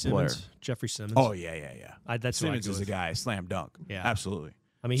Jeffrey South Simmons. player. Jeffrey Simmons. Oh yeah. That's who I'd Simmons go is a with. guy, slam dunk. Yeah. Absolutely.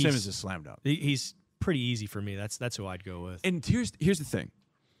 I mean, Simmons is slam dunk. He's pretty easy for me. That's who I'd go with. And here's the thing.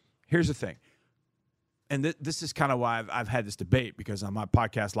 And this is kind of why I've had this debate, because on my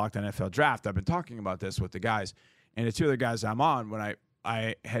podcast, Locked On NFL Draft, I've been talking about this with the guys. And the two other guys I'm on, when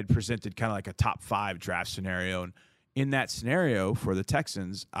I had presented kind of like a top 5 draft scenario. And in that scenario for the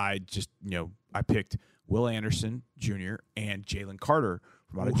Texans, I just, I picked Will Anderson Jr. and Jalen Carter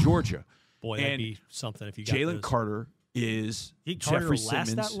from out of Georgia. Boy, that'd And be something if you got Jalen those. Carter is Think Carter Jeffrey will last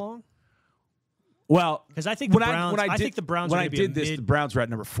Simmons. that long? Well, 'Cause I think the when Browns- I think the Browns are when I gonna be did a this, mid- the Browns were at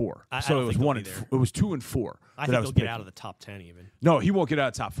number 4. I So don't it was think they'll 1 be and there. it was 2 and 4. I that think was they'll get picking. out of the top 10 even. No, he won't get out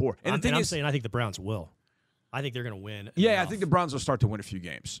of the top 4. And the thing I'm is, saying I think the Browns will. I think they're going to win. yeah, I enough. think the Browns will start to win a few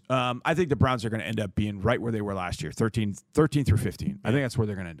games. I think the Browns are going to end up being right where they were last year, 13 through 15. I think that's where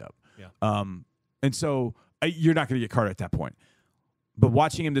they're going to end up. Yeah. And so you're not going to get Carter at that point. But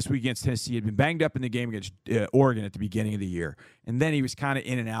watching him this week against Tennessee, he had been banged up in the game against Oregon at the beginning of the year. And then he was kind of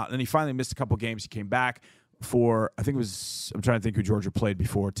in and out. And then he finally missed a couple games. He came back for, I think it was, I'm trying to think who Georgia played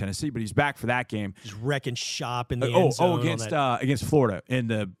before Tennessee, but he's back for that game. Just wrecking shop in the end zone. Against Florida in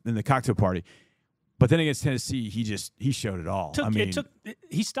the cocktail party. But then against Tennessee, he showed it all.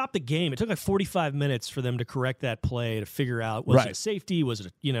 He stopped the game. It took like 45 minutes for them to correct that play to figure out was it a safety, was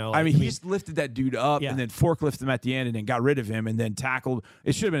it he just lifted that dude up and then forklifted him at the end and then got rid of him and then tackled.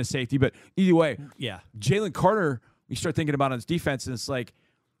 It should have been a safety, but either way, Jalen Carter, you start thinking about on his defense, and it's like,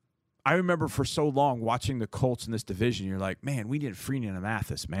 I remember for so long watching the Colts in this division, you're like, man, we need Freeney and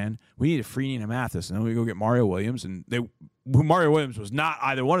Mathis, man. We need a Freeney and Mathis. And then we go get Mario Williams, and Mario Williams was not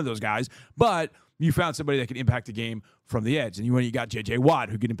either one of those guys, but you found somebody that could impact the game from the edge. And when you got J.J. Watt,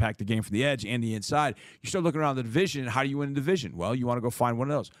 who could impact the game from the edge and the inside, you start looking around the division. How do you win a division? Well, you want to go find one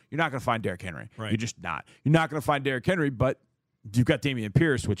of those. You're not going to find Derrick Henry. Right. You're just not. You're not going to find Derrick Henry, but you've got Dameon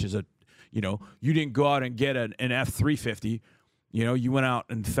Pierce, which is you didn't go out and get an F-350. You went out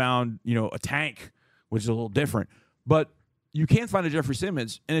and found, a tank, which is a little different. But you can find a Jeffrey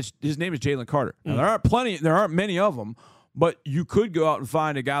Simmons, and his name is Jalen Carter. Now, there aren't many of them, but you could go out and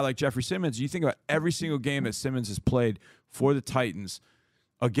find a guy like Jeffrey Simmons. You think about every single game that Simmons has played for the Titans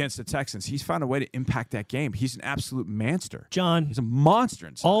against the Texans. He's found a way to impact that game. He's an absolute monster. John, he's a monster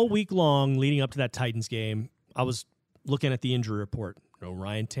inside. All week long leading up to that Titans game, I was looking at the injury report. No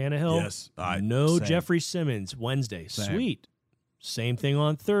Ryan Tannehill. Yes. No same. Jeffrey Simmons Wednesday. Same. Sweet. Same thing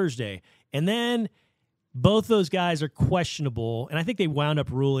on Thursday. And then both those guys are questionable. And I think they wound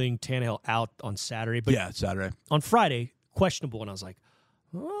up ruling Tannehill out on Saturday. But yeah, Saturday. On Friday, questionable. And I was like,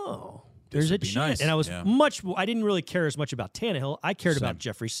 oh, there's a would be chance. nice. And I was Yeah. I didn't really care as much about Tannehill. I cared about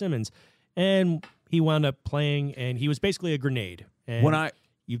Jeffrey Simmons. And he wound up playing, and he was basically a grenade. And When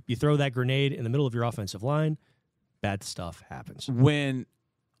you throw that grenade in the middle of your offensive line, bad stuff happens. When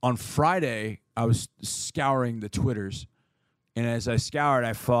on Friday I was scouring the Twitters, and as I scoured,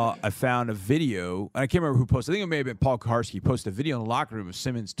 I found a video. And I can't remember who posted. I think it may have been Paul Kaharski. He posted a video in the locker room of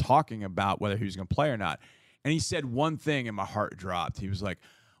Simmons talking about whether he was going to play or not. And he said one thing, and my heart dropped. He was like,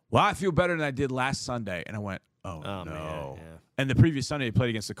 "Well, I feel better than I did last Sunday." And I went, "Oh no!" Man, yeah. And the previous Sunday, he played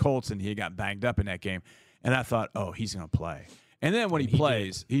against the Colts, and he got banged up in that game. And I thought, "Oh, he's going to play." And then when he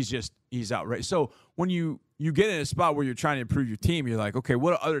plays, he's outrageous. So when you get in a spot where you're trying to improve your team, you're like, okay,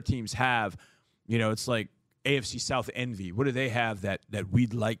 what do other teams have? It's like AFC South envy. What do they have that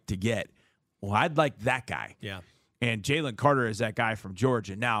we'd like to get? Well, I'd like that guy. Yeah. And Jalen Carter is that guy from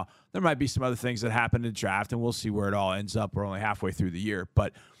Georgia. Now, there might be some other things that happen in the draft, and we'll see where it all ends up. We're only halfway through the year.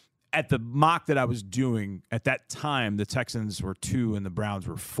 But at the mock that I was doing at that time, the Texans were 2 and the Browns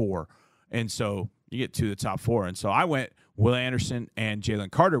were 4. And so you get to the top 4. And so I went Will Anderson and Jalen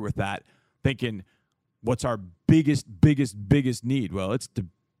Carter with that, thinking, what's our biggest need? Well, it's to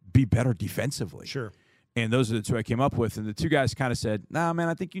be better defensively. Sure. And those are the two I came up with. And the two guys kind of said, nah, man,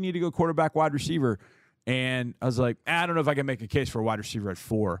 I think you need to go quarterback, wide receiver. And I was like, I don't know if I can make a case for a wide receiver at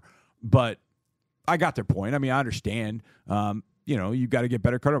 4. But I got their point. I mean, I understand. You've got to get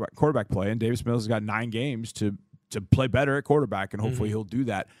better quarterback play. And Davis Mills has got 9 games to play better at quarterback, and hopefully he'll do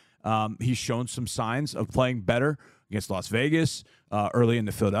that. He's shown some signs of playing better against Las Vegas early in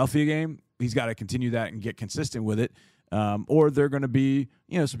the Philadelphia game. He's got to continue that and get consistent with it. Or they're going to be,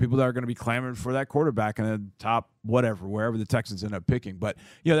 some people that are going to be clamoring for that quarterback in the top wherever the Texans end up picking. But,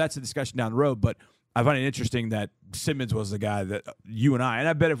 that's a discussion down the road. But I find it interesting that Simmons was the guy that you and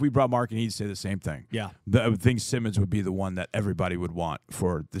I bet if we brought Mark and he'd say the same thing. Yeah. I would think Simmons would be the one that everybody would want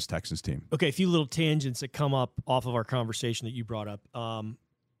for this Texans team. Okay, a few little tangents that come up off of our conversation that you brought up.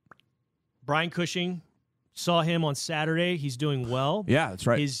 Brian Cushing, saw him on Saturday. He's doing well. Yeah, that's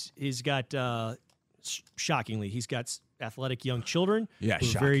right. He's got shockingly, he's got athletic young children. Yeah,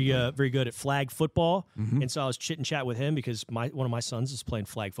 who are very good at flag football. And so I was chit and chat with him because one of my sons is playing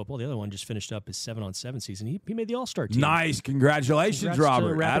flag football. The other one just finished up his 7-on-7 season. He made the All-Star team. Nice, congratulations, Congrats to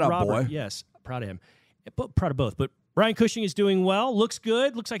Robert. Rapid Robert. Boy. Yes, proud of him. Proud of both. But Brian Cushing is doing well. Looks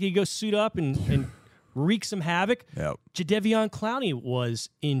good. Looks like he goes suit up and wreak some havoc. Yep. Jadeveon Clowney was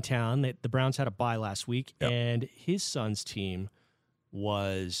in town. The Browns had a bye last week, and his son's team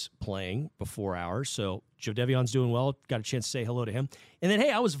was playing before ours. So Jadeveon's doing well. Got a chance to say hello to him. And then,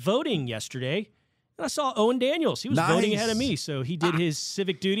 hey, I was voting yesterday, and I saw Owen Daniels. He was voting ahead of me, so he did his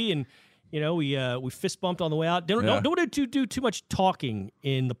civic duty, and we fist bumped on the way out. Don't do too much talking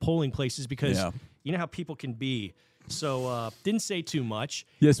in the polling places because you know how people can be. So didn't say too much.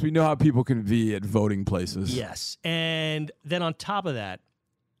 Yes, we know how people can be at voting places. Yes. And then on top of that,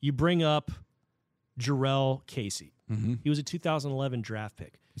 you bring up Jarrell Casey. He was a 2011 draft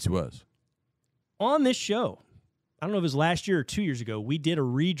pick. Yes, he was. On this show, I don't know if it was last year or 2 years ago, we did a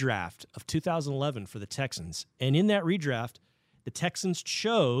redraft of 2011 for the Texans. And in that redraft, the Texans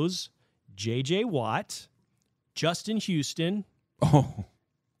chose J.J. Watt, Justin Houston,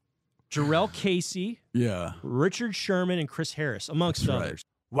 Jarrell Casey, Richard Sherman, and Chris Harris, amongst others.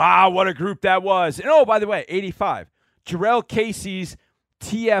 Wow, what a group that was. And oh, by the way, 85. Jarrell Casey's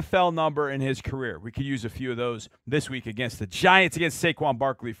TFL number in his career. We could use a few of those this week against the Giants, against Saquon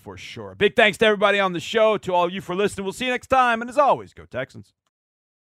Barkley for sure. Big thanks to everybody on the show, to all of you for listening. We'll see you next time. And as always, go Texans.